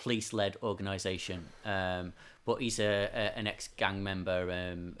 who are a police-led organisation, but he's an ex-gang member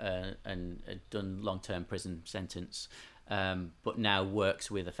and done long-term prison sentence. But now works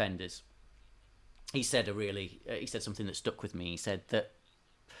with offenders. He said something that stuck with me. He said that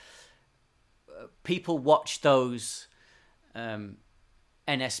people watch those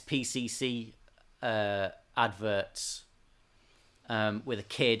NSPCC adverts with a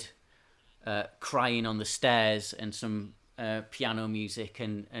kid crying on the stairs and some piano music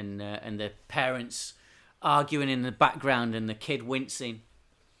and the parents arguing in the background and the kid wincing,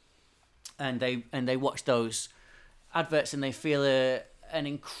 and they watch those adverts and they feel an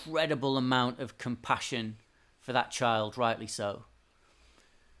incredible amount of compassion for that child, rightly so.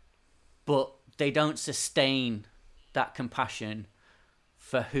 But they don't sustain that compassion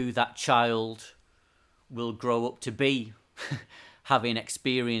for who that child will grow up to be, having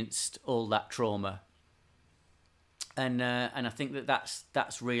experienced all that trauma. And I think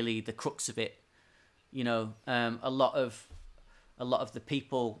that's really the crux of it. A lot of the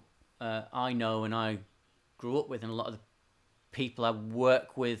people I know and I grew up with, and a lot of the people I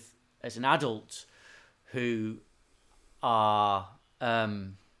work with as an adult who are at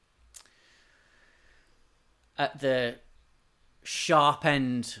the sharp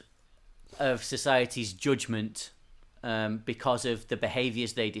end of society's judgment because of the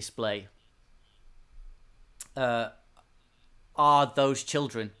behaviours they display are those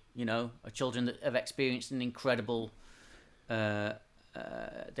children, children that have experienced an incredible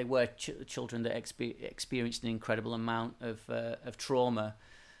they were children that experienced an incredible amount of trauma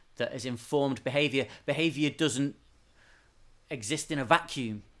that has informed behaviour. Behaviour doesn't exist in a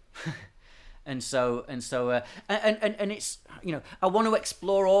vacuum, and so it's I want to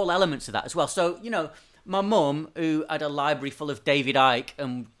explore all elements of that as well. So my mum, who had a library full of David Icke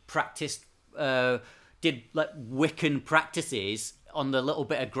and practiced, did like Wiccan practices on the little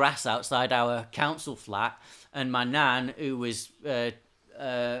bit of grass outside our council flat, and my nan, who was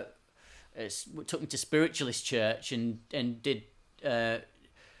took me to spiritualist church and did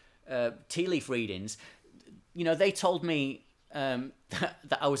tea leaf readings. They told me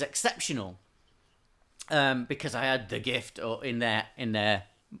that I was exceptional because I had the gift, or in their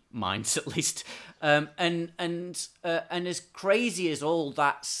minds at least. And as crazy as all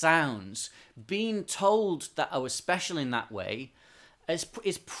that sounds, being told that I was special in that way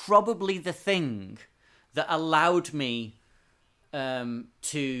is probably the thing that allowed me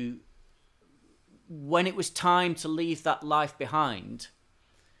to, when it was time to leave that life behind,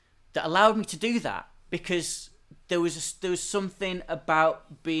 that allowed me to do that, because there was something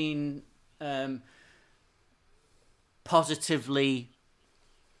about being positively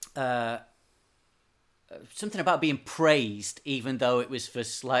something about being praised, even though it was for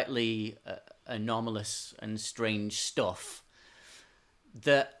slightly anomalous and strange stuff,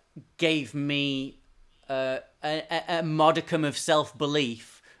 that gave me a modicum of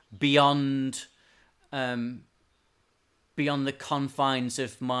self-belief beyond the confines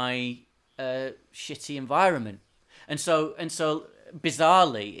of my shitty environment. And so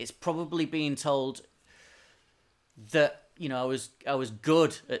bizarrely, it's probably being told that, you know, I was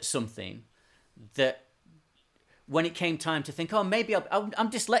good at something, that when it came time to think, oh, maybe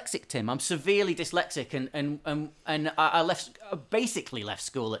I'm dyslexic, Tim. I'm severely dyslexic, and I basically left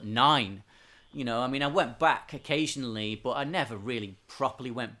school at 9. You know, I mean, I went back occasionally, but I never really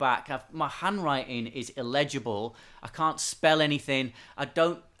properly went back. My handwriting is illegible. I can't spell anything.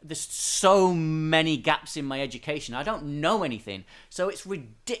 There's so many gaps in my education. I don't know anything. So it's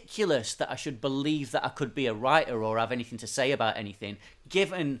ridiculous that I should believe that I could be a writer or have anything to say about anything,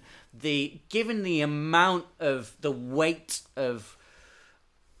 given the amount of the weight of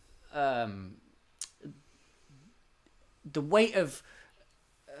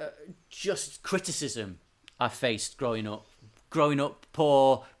just criticism I faced growing up. Growing up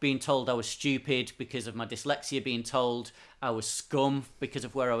poor, being told I was stupid because of my dyslexia, being told I was scum because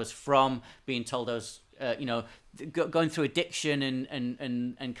of where I was from, being told I was, going through addiction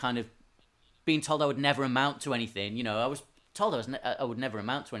and kind of being told I would never amount to anything. You know, I was told I would never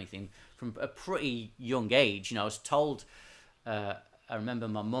amount to anything from a pretty young age. You know, I was told. I remember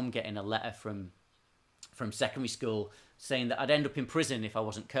my mum getting a letter from secondary school saying that I'd end up in prison if I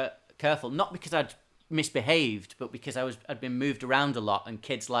wasn't careful. Not because I'd misbehaved, but because I'd been moved around a lot, and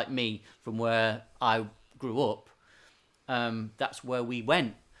kids like me from where I grew up, that's where we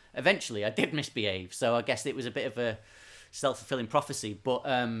went. Eventually, I did misbehave, so I guess it was a bit of a self-fulfilling prophecy. But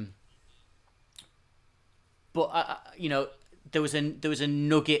you know, there was a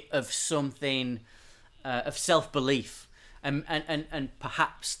nugget of something of self-belief, and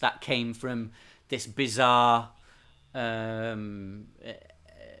perhaps that came from this bizarre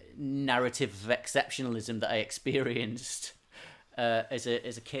narrative of exceptionalism that I experienced as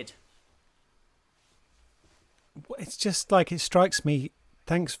a kid. It's just like, it strikes me.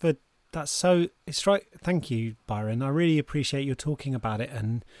 Thanks for that. Thank you, Byron. I really appreciate you talking about it,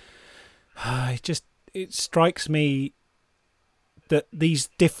 and it strikes me that these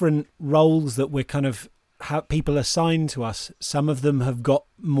different roles that we're kind of people assign to us, some of them have got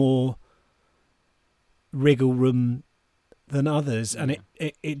more wriggle room than others, and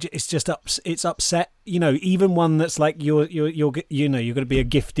it's just it's upset. You know, even one that's like you're going to be a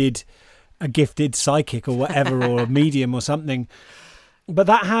gifted psychic or whatever, or a medium or something, but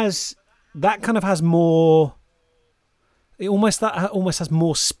that kind of has more. It almost has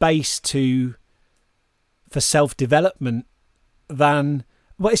more space for self-development than.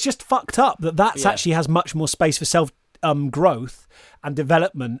 Well, it's just fucked up that actually has much more space for self growth and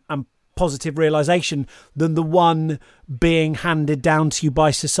development and positive realization than the one being handed down to you by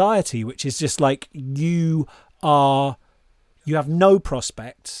society, which is just like you have no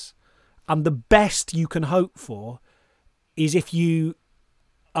prospects, and the best you can hope for is if you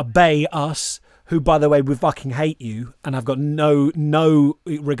obey us, who, by the way, we fucking hate you and have got no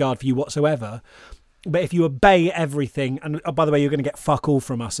regard for you whatsoever. But if you obey everything, and by the way, you're going to get fuck all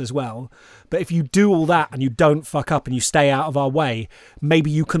from us as well. But if you do all that and you don't fuck up and you stay out of our way, maybe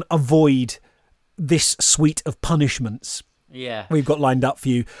you can avoid this suite of punishments. Yeah, we've got lined up for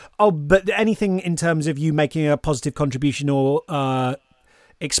you. Oh, but anything in terms of you making a positive contribution or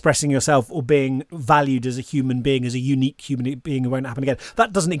expressing yourself or being valued as a human being, as a unique human being who won't happen again,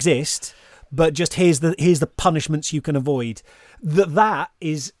 that doesn't exist. But just here's the punishments you can avoid.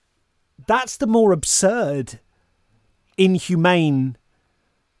 That's the more absurd, inhumane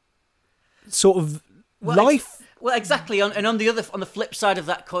sort of life. Well, exactly. On the flip side of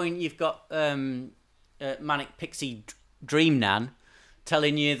that coin, you've got manic pixie dream nan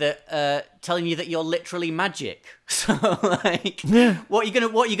telling you that you're literally magic. So like, what you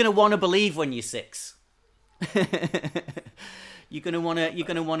gonna want to believe when you're 6? You're gonna wanna.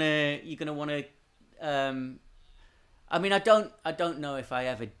 I mean, I don't know if I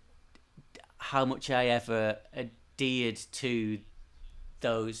ever. How much I ever adhered to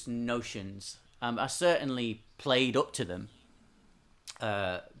those notions. I certainly played up to them,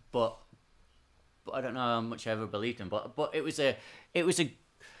 but I don't know how much I ever believed them. But it was a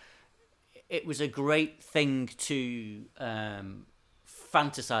great thing to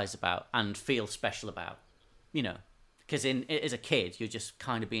fantasize about and feel special about, you know, because as a kid you're just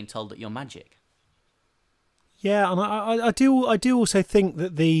kind of being told that you're magic. Yeah, and I do also think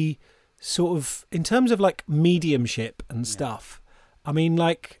that the sort of in terms of like mediumship and stuff. I mean,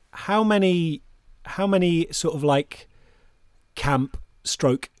 like how many sort of like camp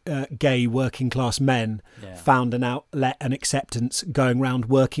stroke gay working class men found an outlet and acceptance going around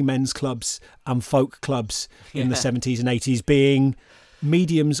working men's clubs and folk clubs in the 70s and 80s being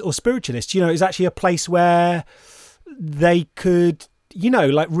mediums or spiritualists. You know, it's actually a place where they could, you know,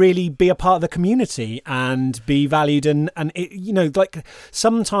 like really be a part of the community and be valued. And it, you know, like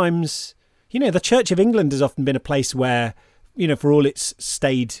sometimes, you know, the Church of England has often been a place where, you know, for all its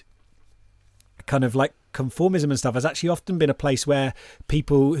staid kind of like conformism and stuff, has actually often been a place where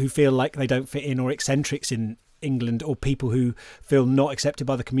people who feel like they don't fit in, or eccentrics in England, or people who feel not accepted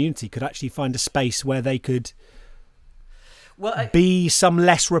by the community, could actually find a space where they could be some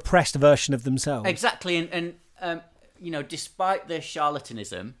less repressed version of themselves. Exactly. And you know, despite the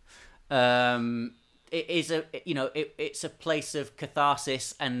charlatanism, it is it's a place of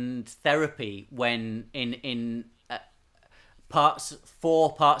catharsis and therapy when in parts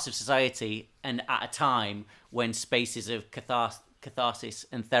of society, and at a time when spaces of catharsis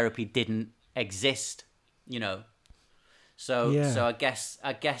and therapy didn't exist, you know. So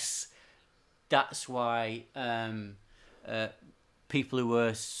I guess that's why people who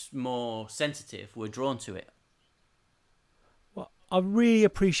were more sensitive were drawn to it. Well, I really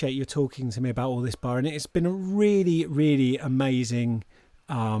appreciate you talking to me about all this, Byron. It's been a really, really amazing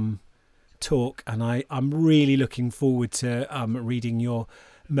talk, and I'm really looking forward to reading your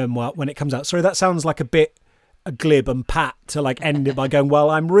memoir when it comes out. Sorry, that sounds like a bit glib and pat to like end it by going, well,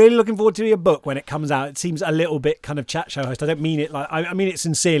 I'm really looking forward to your book when it comes out. It seems a little bit kind of chat show host. I don't mean it like, I mean it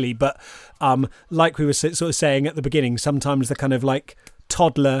sincerely, but like we were sort of saying at the beginning, sometimes the kind of like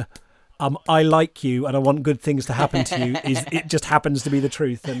toddler I like you and I want good things to happen to you is it just happens to be the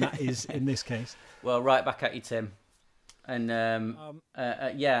truth, and that is in this case. Well, right back at you, Tim. And so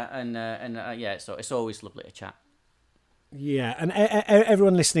it's always lovely to chat. Yeah, and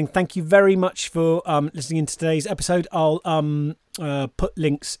everyone listening, thank you very much for listening in to today's episode. I'll put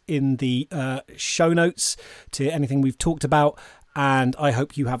links in the show notes to anything we've talked about, and I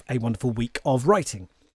hope you have a wonderful week of writing.